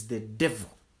it is the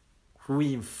devil who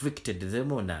inflicted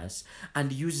them on us,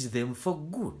 and use them for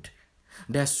good.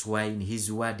 That's why in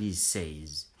his word he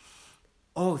says,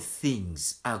 all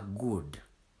things are good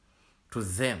to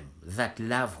them that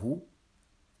love who?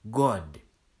 God,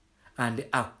 and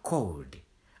are called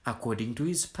according to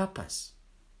his purpose.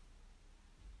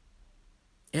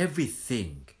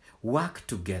 Everything work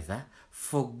together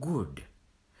for good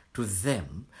to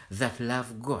them that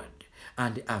love God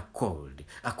and are called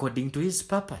according to his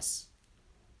purpose.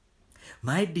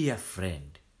 My dear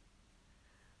friend,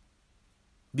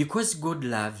 because God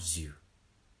loves you,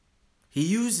 he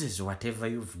uses whatever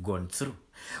you've gone through,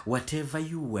 whatever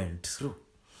you went through,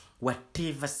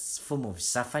 whatever form of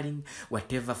suffering,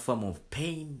 whatever form of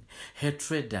pain,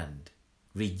 hatred and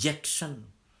rejection.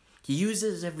 He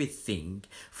uses everything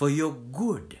for your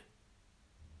good.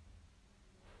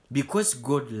 Because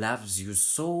God loves you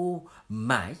so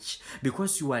much,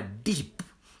 because you are deep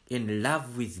in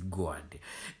love with God,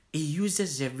 he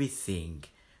uses everything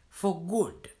for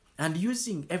good. And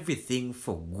using everything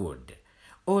for good,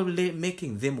 only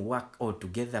making them work all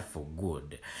together for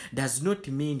good, does not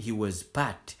mean he was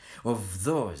part of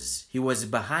those, he was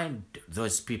behind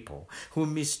those people who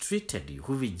mistreated you,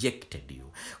 who rejected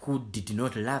you, who did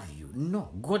not love you. No,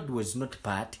 God was not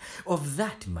part of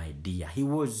that, my dear. He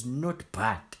was not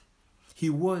part. He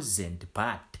wasn't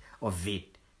part of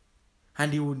it.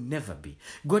 And he will never be.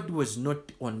 God was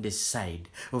not on the side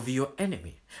of your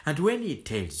enemy. And when he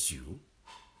tells you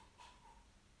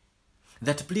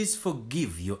that please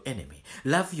forgive your enemy,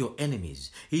 love your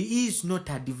enemies, he is not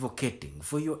advocating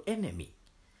for your enemy.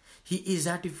 He is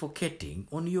advocating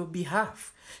on your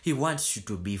behalf. He wants you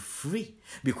to be free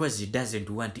because he doesn't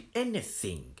want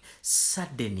anything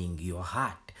saddening your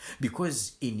heart.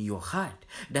 Because in your heart,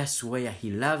 that's where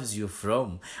he loves you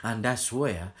from, and that's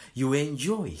where you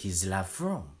enjoy his love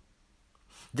from.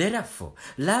 Therefore,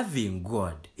 loving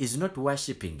God is not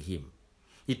worshiping him.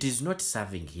 It is not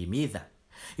serving him either.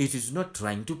 It is not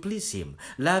trying to please him.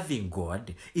 Loving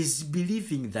God is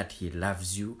believing that he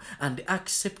loves you and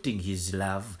accepting his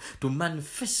love to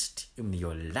manifest in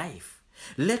your life.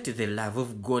 Let the love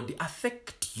of God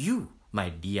affect you, my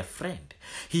dear friend.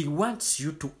 He wants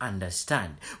you to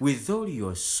understand with all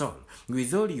your soul,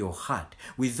 with all your heart,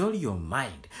 with all your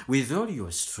mind, with all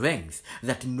your strength,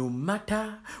 that no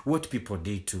matter what people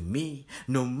did to me,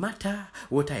 no matter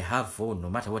what I have or no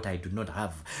matter what I do not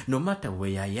have, no matter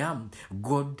where I am,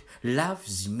 God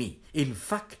loves me. In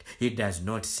fact, he does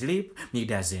not sleep, he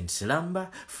doesn't slumber,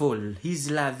 for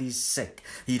his love is sake.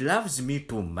 He loves me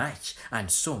too much, and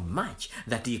so much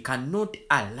that he cannot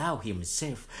allow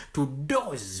himself to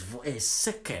doze for a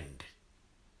second,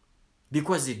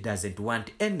 because he doesn't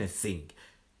want anything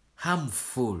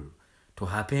harmful to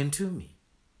happen to me.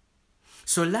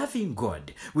 So loving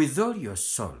God with all your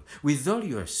soul, with all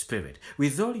your spirit,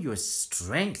 with all your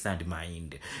strength and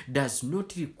mind does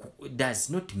not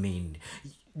mean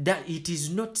that it is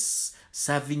not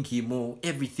serving him or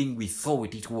everything we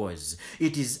thought it was.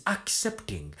 It is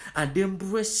accepting and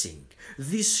embracing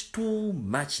this too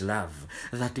much love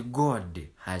that God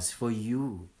has for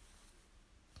you.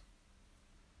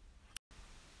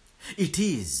 It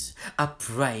is a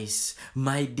price,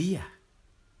 my dear.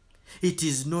 It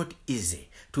is not easy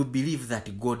to believe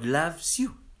that God loves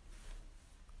you.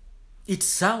 It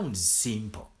sounds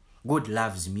simple. God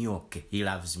loves me, okay, he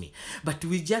loves me. But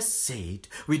we just say it,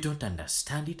 we don't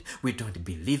understand it, we don't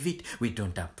believe it, we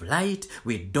don't apply it,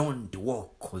 we don't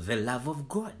walk with the love of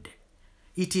God.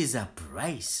 It is a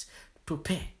price to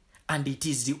pay. And it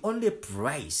is the only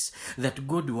price that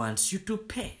God wants you to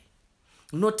pay.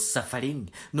 Not suffering,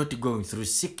 not going through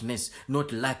sickness,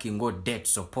 not lacking or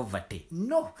debts or poverty.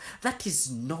 No, that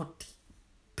is not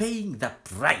paying the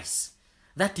price.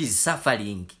 That is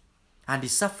suffering. And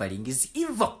suffering is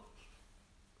evil.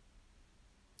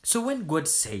 So when God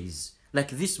says, like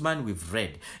this man we've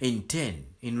read in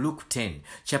Luke 10,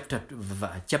 chapter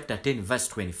 10, verse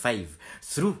 25,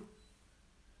 through,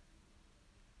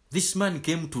 this man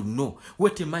came to know,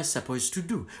 what am I supposed to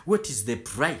do? What is the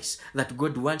price that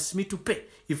God wants me to pay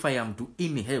if I am to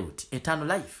inherit eternal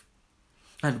life?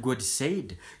 And God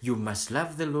said, you must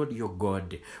love the Lord your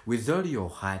God with all your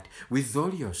heart, with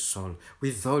all your soul,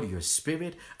 with all your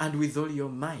spirit, and with all your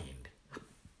mind.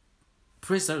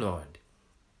 Praise the Lord.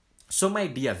 So my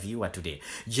dear viewer today,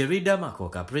 Jerida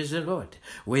Makoka, praise the Lord.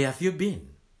 Where have you been?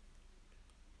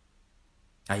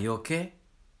 Are you okay?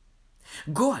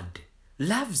 God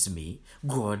loves me,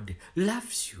 God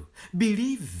loves you.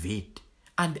 Believe it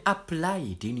and apply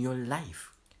it in your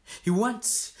life. He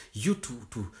wants you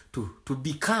to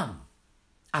become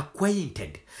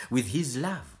acquainted with his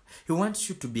love. He wants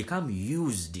you to become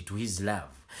used to his love.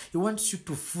 He wants you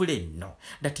to fully know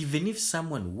that even if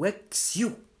someone wakes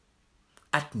you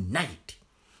at night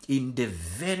in the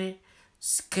very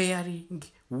scaring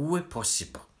way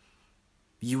possible,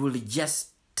 you will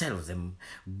just tell them,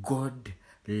 God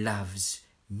loves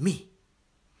me.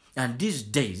 And these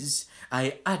days,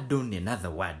 I add on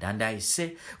another word and I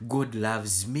say, God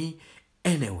loves me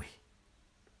anyway.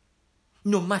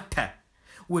 No matter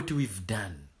what we've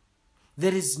done,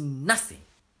 there is nothing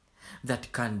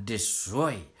that can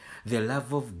destroy the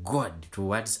love of God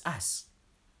towards us.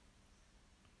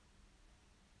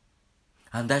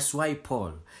 And that's why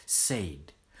Paul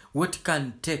said, what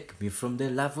can take me from the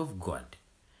love of God?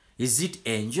 Is it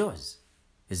angels?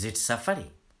 Is it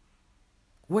suffering?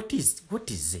 What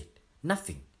is it?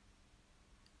 Nothing.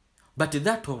 But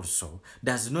that also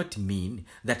does not mean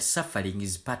that suffering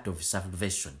is part of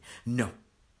salvation. No.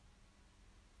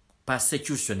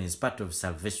 Persecution is part of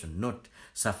salvation, not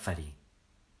suffering.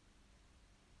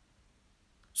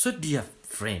 So, dear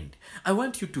friend, I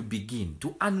want you to begin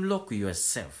to unlock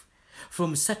yourself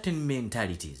from certain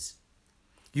mentalities.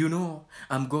 You know,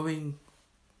 I'm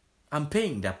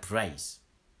paying the price.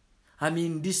 I'm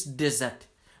in this desert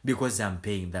because I'm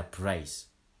paying the price.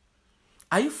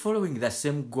 Are you following the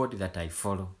same God that I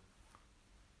follow?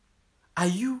 Are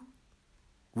you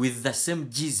with the same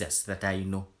Jesus that I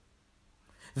know?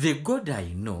 The God I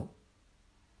know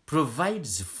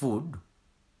provides food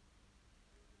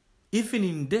even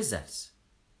in deserts.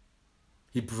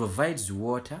 He provides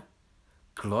water,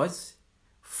 clothes,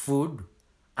 food,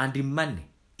 and money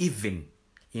even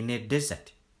in a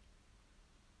desert.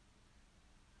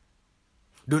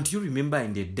 Don't you remember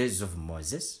in the days of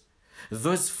Moses,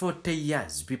 those 40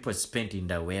 years people spent in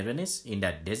the wilderness, in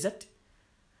the desert?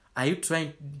 Are you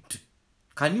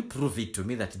can you prove it to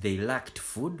me that they lacked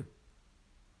food?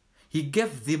 He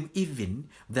gave them even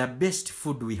the best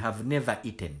food we have never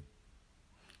eaten.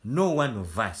 No one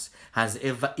of us has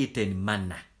ever eaten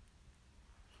manna.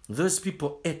 Those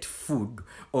people ate food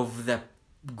of the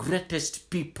greatest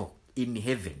people in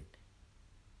heaven.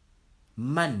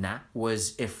 Manna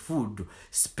was a food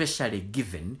specially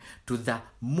given to the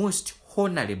most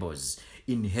honorables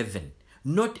in heaven.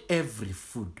 Not every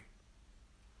food.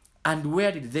 And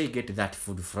where did they get that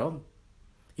food from?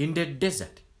 In the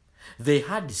desert. They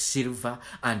had silver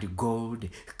and gold,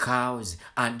 cows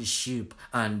and sheep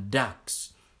and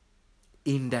ducks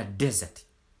in the desert.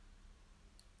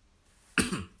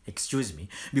 Excuse me.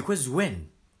 Because when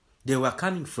they were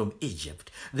coming from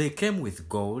Egypt, they came with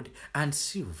gold and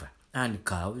silver and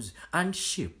cows and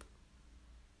sheep.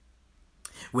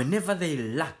 Whenever they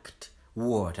lacked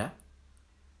water,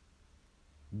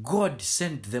 God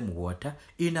sent them water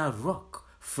in a rock,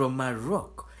 from a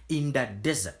rock in the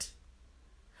desert.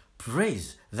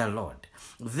 Praise the Lord.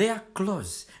 Their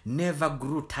clothes never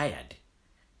grew tired.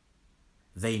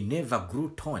 They never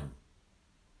grew torn.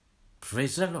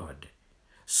 Praise the Lord.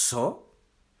 So,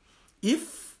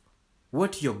 if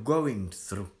what you're going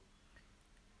through,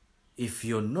 if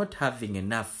you're not having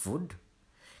enough food,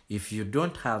 if you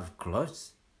don't have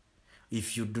clothes,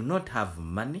 if you do not have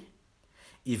money,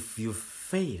 if you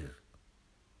fail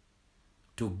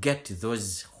to get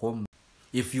those home,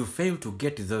 if you fail to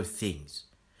get those things,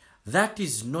 that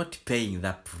is not paying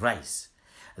the price.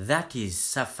 That is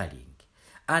suffering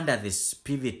under the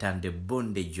spirit and the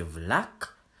bondage of lack,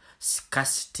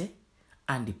 scarcity,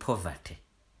 and poverty.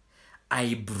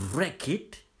 I break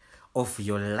it off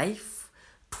your life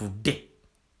today.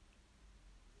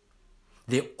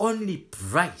 The only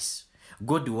price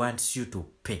God wants you to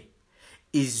pay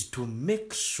is to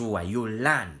make sure you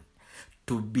learn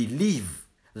to believe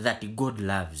that God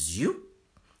loves you.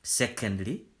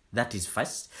 Secondly, that is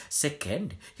first.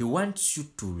 Second, he wants you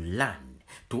to learn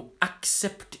to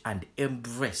accept and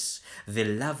embrace the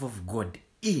love of God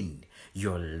in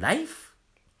your life.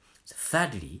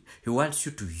 Thirdly, he wants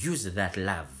you to use that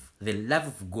love, the love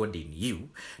of God in you,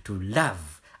 to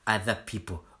love other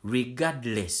people,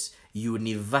 regardless,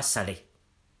 universally.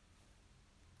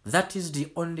 That is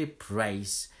the only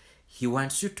price he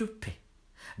wants you to pay.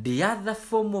 The other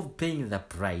form of paying the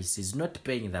price is not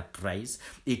paying the price,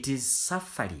 it is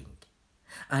suffering.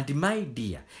 And my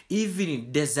dear, even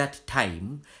in desert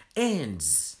time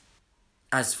ends.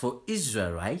 As for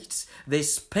Israelites, they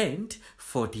spent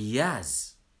 40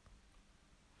 years.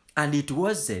 And it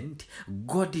wasn't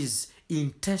God's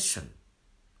intention.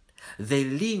 They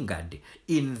lingered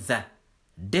in the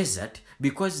desert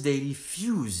because they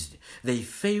refused, they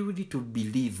failed to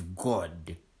believe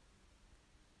God,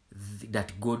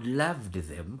 that God loved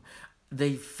them.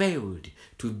 They failed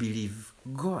to believe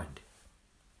God.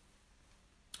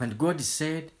 And God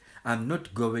said, I'm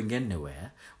not going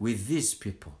anywhere with these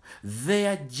people.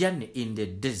 Their journey in the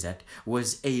desert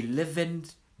was a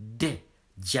 11-day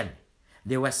journey.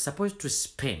 They were supposed to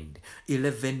spend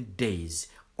 11 days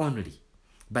only.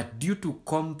 But due to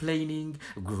complaining,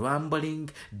 grumbling,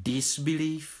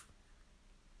 disbelief,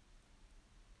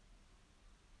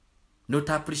 not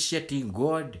appreciating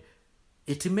God,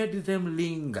 it made them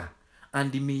linger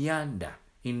and meander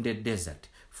in the desert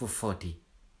for 40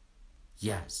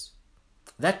 years.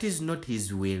 That is not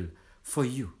His will for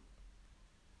you.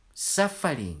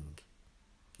 Suffering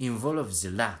involves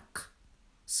lack,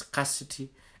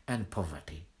 scarcity, and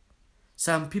poverty.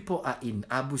 Some people are in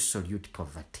absolute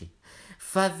poverty.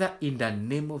 Father, in the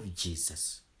name of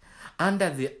Jesus, under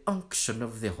the unction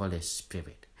of the Holy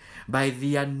Spirit, by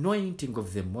the anointing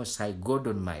of the Most High God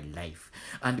on my life,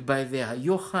 and by the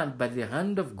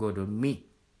hand of God on me,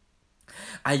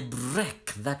 I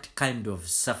break that kind of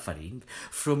suffering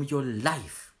from your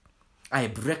life. I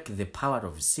break the power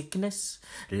of sickness,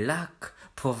 lack,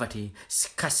 poverty,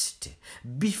 scarcity.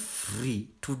 Be free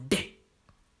today.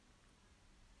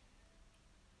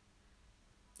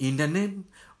 In the name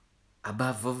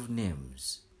above all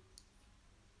names,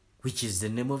 which is the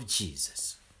name of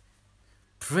Jesus.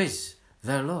 Praise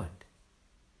the Lord.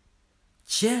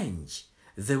 Change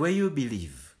the way you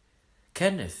believe.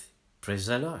 Kenneth, praise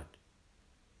the Lord.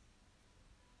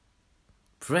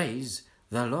 Praise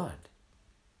the Lord.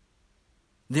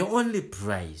 The only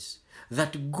prize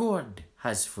that God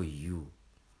has for you.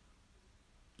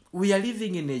 We are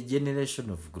living in a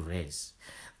generation of grace,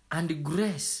 and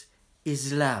grace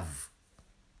is love.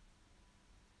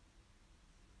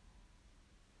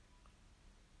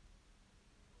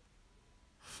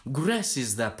 Grace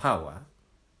is the power.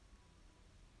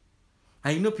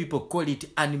 I know people call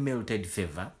it unmelted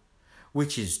favor,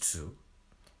 which is true.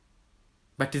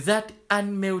 But that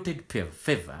unmelted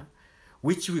favor,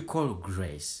 which we call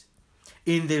grace,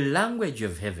 in the language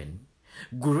of heaven,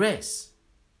 grace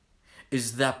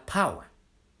is the power,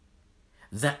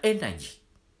 the energy,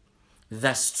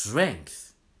 the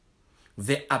strength,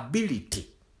 the ability,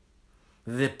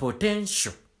 the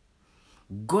potential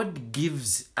God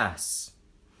gives us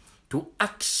to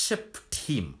accept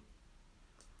Him,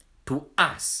 to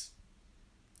us,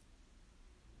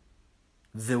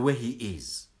 the way He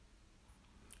is.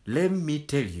 Let me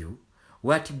tell you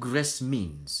what grace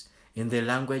means in the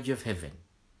language of heaven.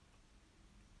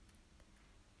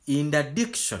 In the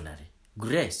dictionary,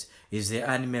 grace is the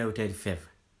unmerited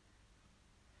favor.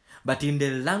 But in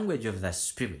the language of the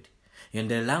Spirit, in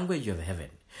the language of heaven,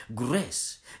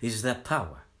 grace is the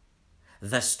power,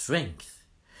 the strength,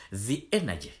 the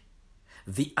energy,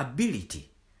 the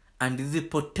ability, and the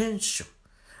potential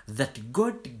that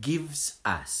God gives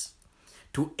us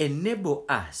to enable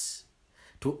us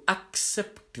to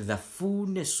accept the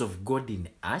fullness of God in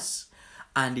us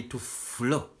and to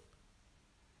flow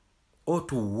or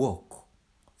to walk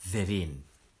therein.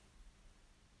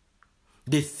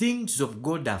 The things of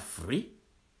God are free,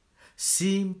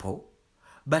 simple,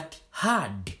 but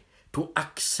hard to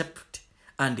accept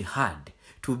and hard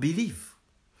to believe,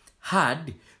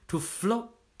 hard to flow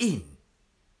in,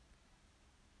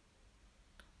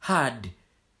 hard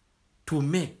to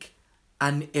make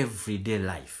an everyday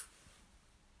life.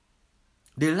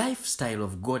 The lifestyle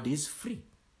of God is free,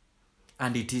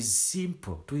 and it is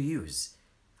simple to use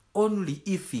only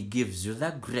if He gives you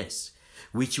the grace,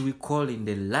 which we call in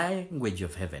the language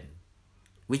of heaven,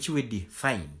 which we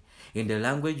define in the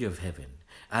language of heaven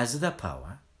as the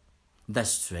power, the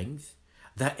strength,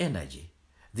 the energy,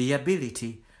 the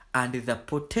ability, and the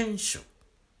potential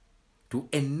to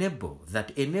enable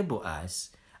us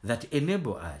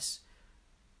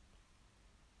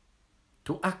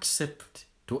to accept,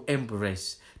 to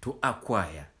embrace, to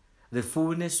acquire the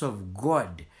fullness of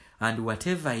God and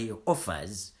whatever He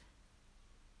offers,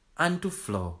 and to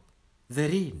flow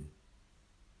therein.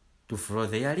 To flow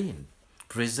therein.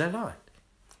 Praise the Lord.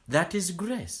 That is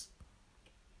grace.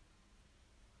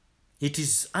 It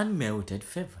is unmerited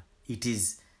favor. It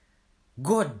is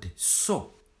God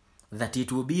so that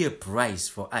it will be a price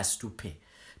for us to pay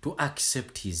to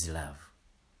accept His love.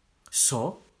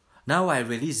 So, now I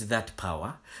release that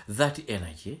power, that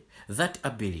energy, that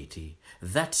ability,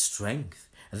 that strength,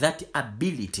 that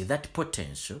ability, that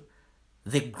potential,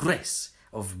 the grace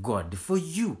of God for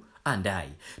you and I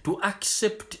to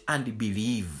accept and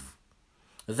believe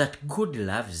that God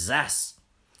loves us.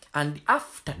 And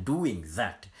after doing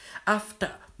that,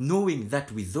 after knowing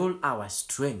that with all our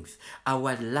strength,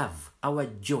 our love, our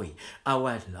joy,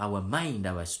 our mind,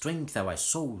 our strength, our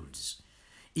souls,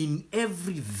 in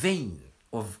every vein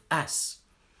of us,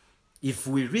 if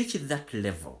we reach that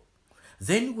level,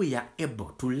 then we are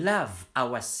able to love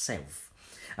ourselves.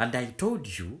 And I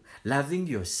told you, loving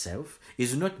yourself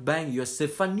is not buying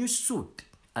yourself a new suit,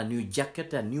 a new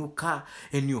jacket, a new car,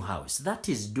 a new house. That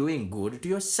is doing good to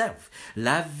yourself.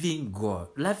 Loving God,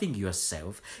 loving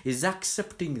yourself is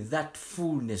accepting that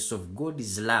fullness of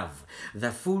God's love,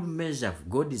 the full measure of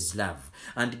God's love,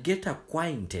 and get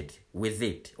acquainted with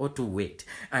it or to it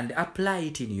and apply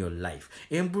it in your life.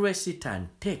 Embrace it and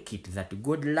take it that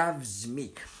God loves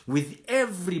me with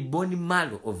every bone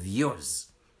marrow of yours.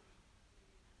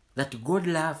 That God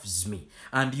loves me,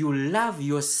 and you love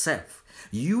yourself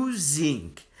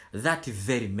using that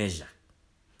very measure.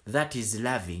 That is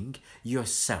loving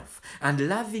yourself and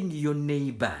loving your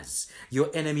neighbors, your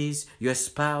enemies, your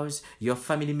spouse, your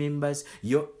family members,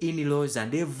 your in-laws,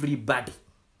 and everybody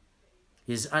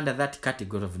is under that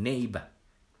category of neighbor.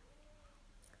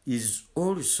 Is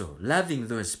also loving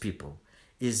those people,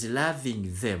 is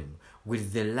loving them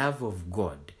with the love of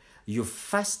God you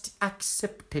first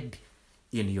accepted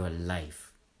in your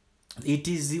life. It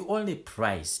is the only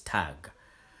price tag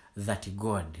that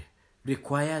God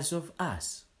requires of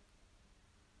us.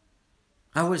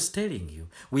 I was telling you,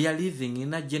 we are living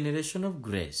in a generation of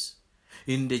grace,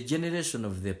 in the generation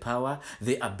of the power,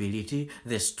 the ability,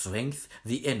 the strength,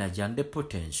 the energy, and the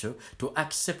potential to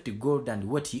accept God and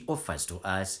what He offers to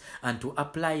us and to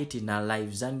apply it in our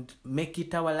lives and make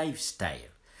it our lifestyle.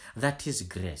 That is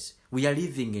grace. We are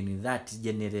living in that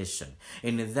generation,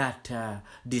 in that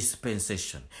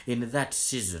dispensation, in that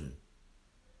season.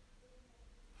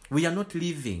 We are not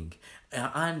living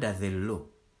under the law,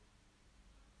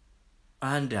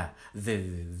 under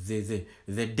the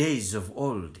days of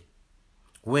old,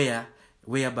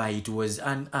 whereby it was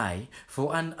an eye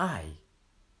for an eye.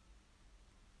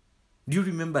 Do you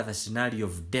remember the scenario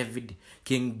of David,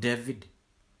 King David?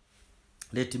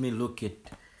 Let me look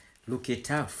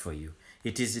it out for you.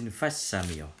 It is in 1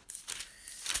 Samuel.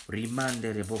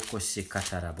 Rimande rebokosi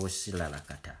katarabosi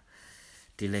lalakata.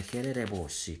 Tilekere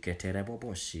rebosi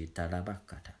keterebobosi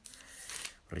talabakata.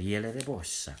 Riele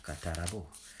rebosa katarabo.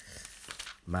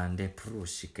 Mande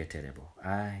prusi keterebo.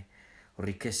 I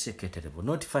rikese keterebo.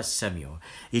 Not 1 Samuel.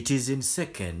 It is in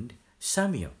 2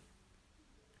 Samuel.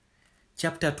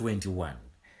 Chapter 21.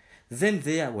 Then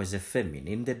there was a famine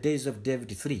in the days of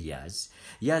David 3 years.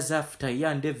 Years after,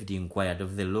 young David inquired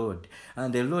of the Lord,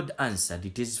 and the Lord answered,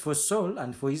 "It is for Saul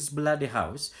and for his bloody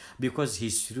house, because he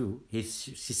slew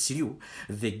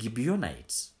the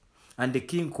Gibeonites." And the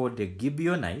king called the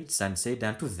Gibeonites and said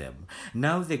unto them,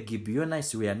 "Now the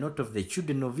Gibeonites were not of the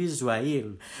children of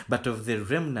Israel, but of the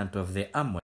remnant of the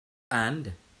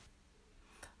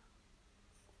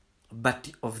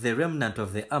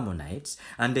Ammonites,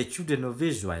 and the children of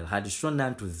Israel had shown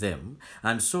unto them,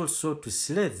 and Saul sought to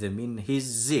slay them in his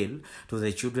zeal to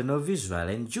the children of Israel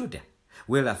and Judah.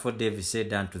 Wherefore David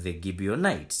said unto the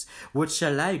Gibeonites, What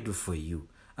shall I do for you?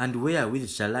 And wherewith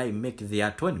shall I make the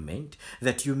atonement,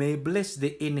 that you may bless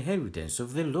the inheritance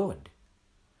of the Lord?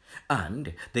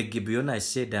 And the Gibeonites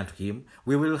said unto him,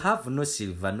 We will have no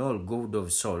silver nor gold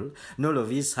of Saul, nor of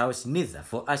his house neither,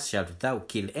 for us shalt thou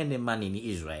kill any man in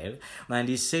Israel. And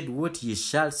he said, What ye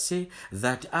shall say,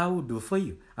 that I will do for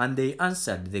you. And they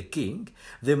answered the king,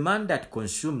 The man that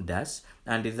consumed us,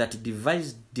 and that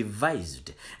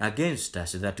devised against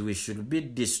us, that we should be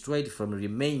destroyed from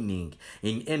remaining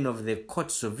in any of the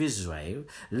courts of Israel,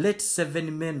 let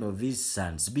 7 men of his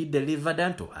sons be delivered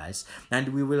unto us, and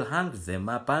we will hang them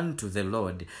up unto the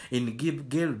Lord in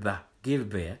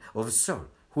Gilbeah of Saul,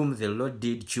 whom the Lord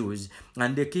did choose.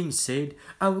 And the king said,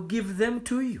 I will give them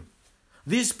to you.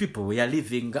 These people were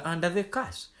living under the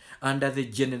curse, under the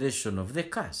generation of the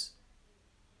curse.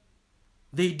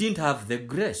 They didn't have the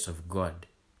grace of God.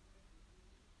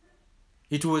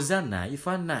 It was an eye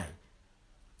for an eye.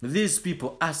 These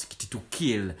people asked to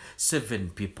kill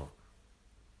 7 people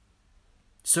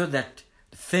so that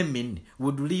famine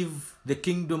would leave the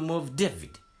kingdom of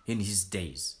David in his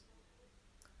days.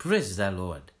 Praise the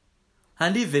Lord.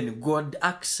 And even God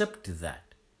accepted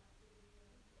that.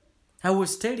 I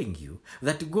was telling you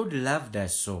that God loved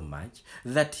us so much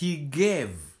that He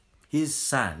gave His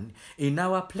Son in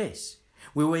our place.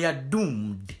 We were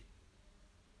doomed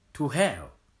to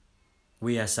hell.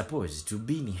 We are supposed to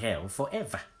be in hell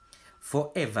forever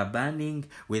burning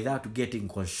without getting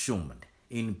consumed,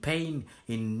 in pain,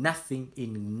 in nothing,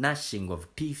 in gnashing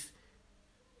of teeth.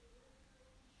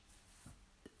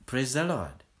 Praise the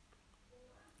Lord.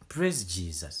 Praise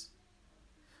Jesus.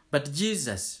 But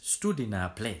Jesus stood in our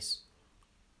place.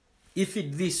 If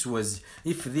this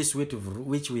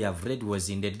which we have read was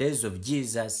in the days of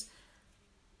Jesus,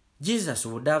 Jesus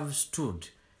would have stood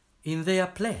in their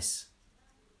place.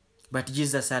 But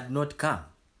Jesus had not come.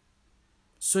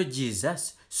 So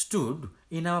Jesus stood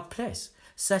in our place.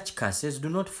 Such curses do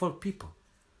not fall people.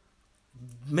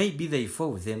 Maybe they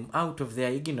fall them out of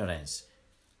their ignorance.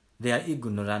 They are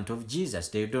ignorant of Jesus.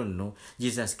 They don't know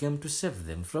Jesus came to save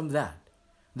them from that.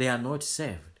 They are not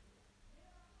saved.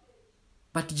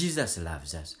 But Jesus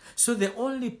loves us. So the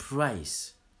only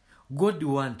price God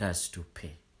wants us to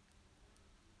pay,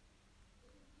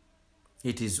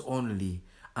 it is only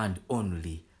and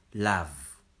only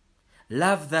love.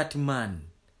 Love that man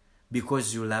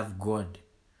because you love God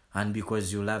and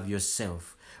because you love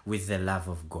yourself with the love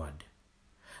of God.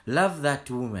 Love that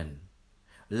woman.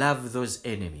 Love those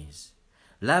enemies.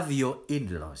 Love your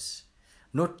in-laws.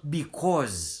 Not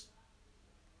because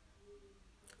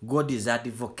God is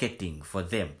advocating for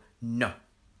them. No.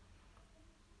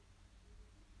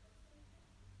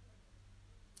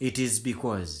 It is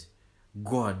because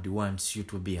God wants you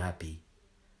to be happy.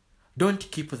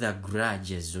 Don't keep the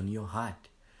grudges on your heart.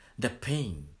 The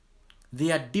pain.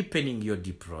 They are deepening your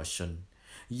depression.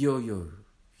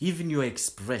 Even your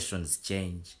expressions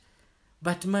change.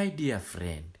 But my dear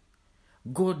friend,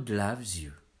 God loves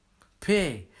you.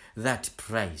 Pay that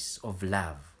price of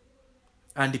love.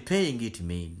 And paying it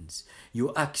means you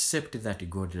accept that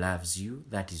God loves you.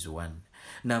 That is one.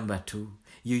 Number two,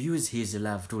 you use his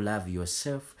love to love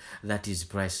yourself. That is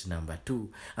price number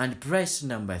two. And price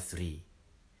number three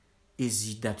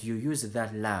is that you use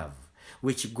that love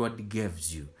which God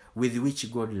gives you, with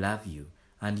which God loves you,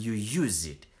 and you use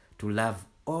it to love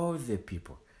all the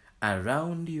people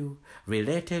around you,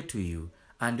 related to you,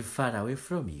 and far away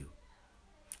from you.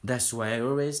 That's why I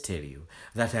always tell you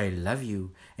that I love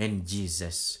you and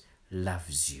Jesus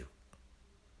loves you.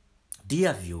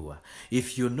 Dear viewer,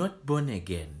 if you're not born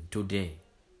again today,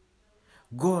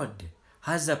 God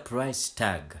has a price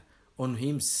tag on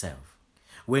himself.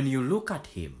 When you look at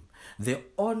him, the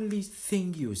only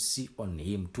thing you see on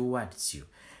him towards you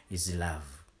is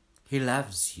love. He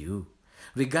loves you,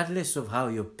 regardless of how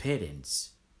your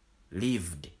parents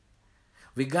lived,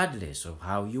 regardless of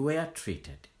how you were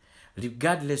treated,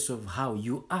 regardless of how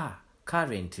you are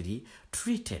currently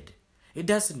treated. It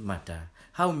doesn't matter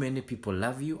how many people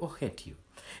love you or hate you.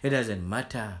 It doesn't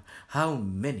matter how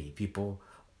many people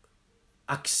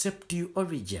accept you or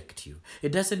reject you.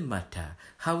 It doesn't matter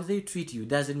how they treat you. It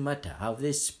doesn't matter how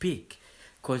they speak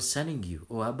concerning you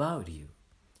or about you.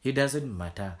 It doesn't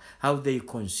matter how they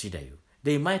consider you.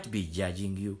 They might be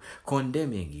judging you,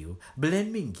 condemning you,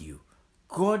 blaming you.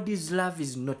 God's love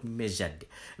is not measured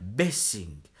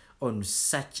basing on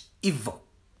such evil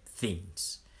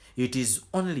things. It is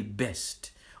only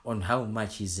based on how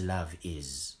much his love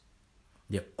is.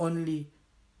 The only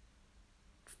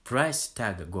price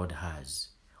tag God has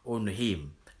on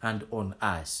him and on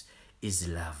us is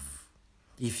love.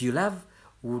 If you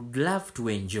would love to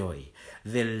enjoy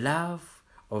the love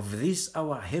of this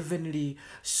our heavenly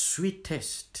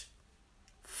sweetest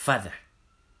Father,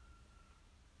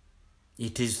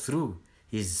 it is through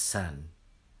his Son,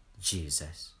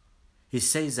 Jesus. He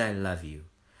says, I love you.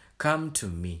 Come to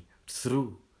me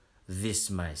through this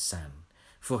my Son.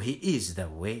 For he is the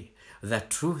way, the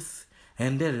truth,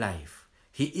 and the life.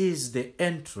 He is the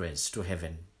entrance to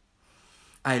heaven.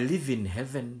 I live in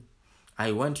heaven.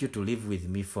 I want you to live with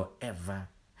me forever.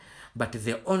 But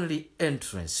the only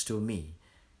entrance to me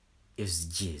is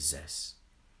Jesus.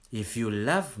 If you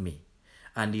love me,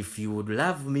 and if you would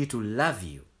love me to love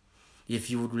you, if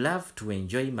you would love to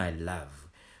enjoy my love,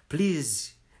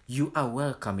 please, you are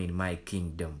welcome in my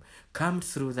kingdom. Come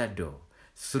through the door,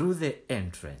 through the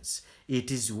entrance.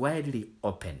 It is widely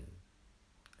open.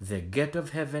 The gate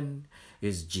of heaven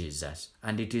is Jesus,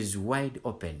 and it is wide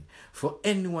open for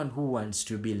anyone who wants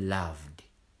to be loved.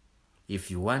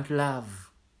 If you want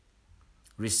love,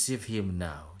 receive him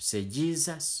now. Say,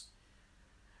 Jesus,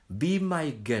 be my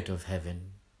gate of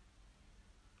heaven,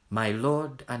 my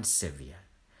Lord and Savior,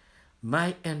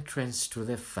 my entrance to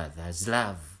the Father's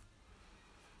love.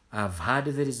 I've heard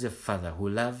there is a Father who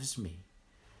loves me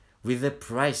with the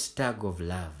price tag of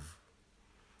love.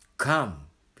 Come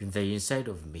in the inside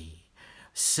of me.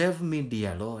 Save me,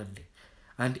 dear Lord,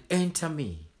 and enter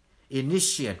me,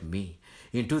 initiate me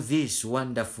into this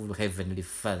wonderful Heavenly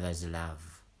Father's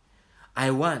love.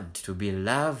 I want to be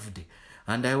loved,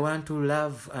 and I want to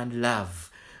love and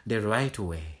love the right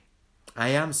way. I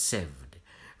am saved.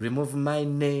 Remove my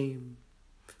name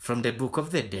from the book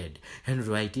of the dead and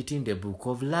write it in the book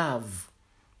of love,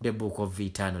 the book of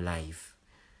eternal life.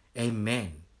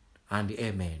 Amen and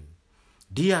amen.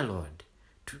 Dear Lord,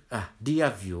 dear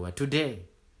viewer, today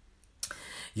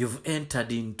you've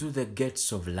entered into the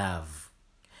gates of love,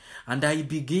 and I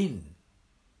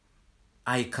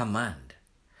command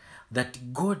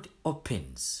that God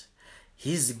opens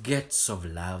his gates of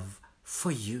love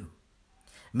for you.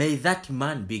 May that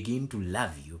man begin to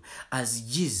love you as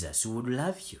Jesus would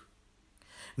love you.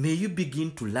 May you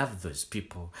begin to love those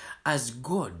people as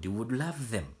God would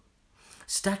love them.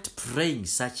 Start praying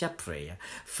such a prayer.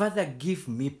 Father, give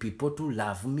me people to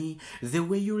love me the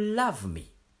way you love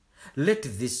me. Let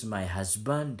this my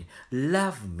husband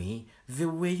love me the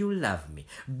way you love me.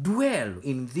 Dwell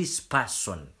in this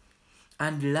person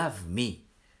and love me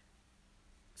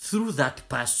through that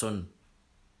person,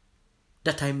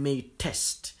 that I may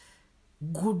taste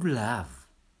good love.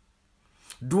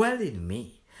 Dwell in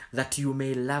me that you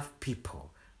may love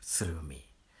people through me.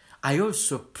 I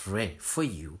also pray for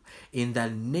you in the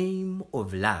name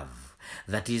of love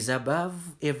that is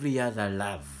above every other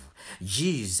love,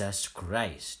 Jesus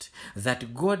Christ,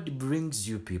 that God brings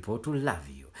you people to love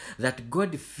you, that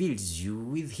God fills you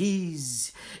with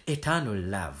his eternal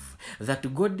love,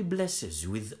 that God blesses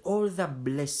you with all the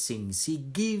blessings he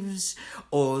gives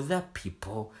all the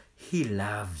people he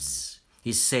loves.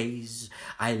 He says,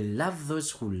 I love those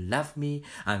who love me,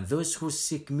 and those who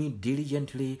seek me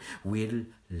diligently will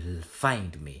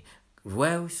find me.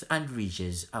 Wealth and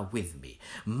riches are with me.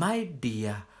 My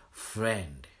dear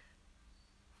friend,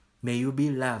 may you be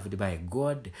loved by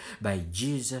God, by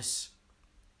Jesus,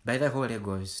 by the Holy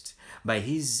Ghost, by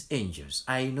his angels.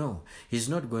 I know he's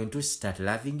not going to start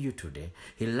loving you today.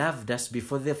 He loved us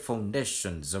before the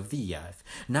foundations of the earth.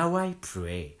 Now I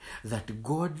pray that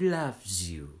God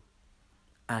loves you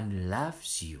and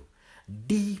loves you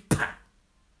deeper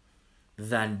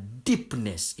than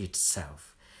deepness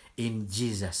itself, in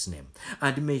Jesus' name.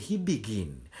 And may he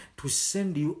begin to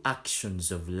send you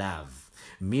actions of love,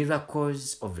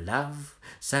 miracles of love,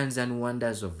 signs and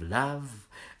wonders of love.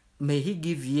 May he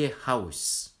give you a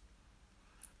house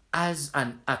as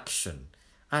an action,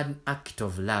 an act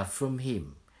of love from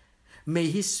him. May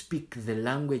he speak the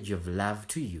language of love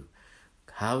to you.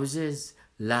 Houses,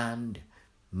 land,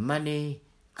 money,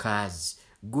 cars,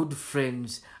 good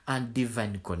friends, and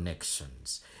divine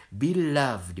connections. Be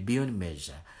loved beyond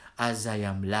measure as I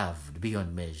am loved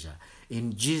beyond measure.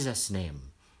 In Jesus' name,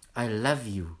 I love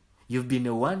you. You've been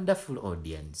a wonderful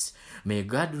audience. May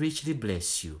God richly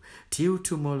bless you. Till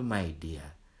tomorrow, my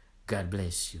dear. God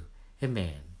bless you.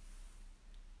 Amen.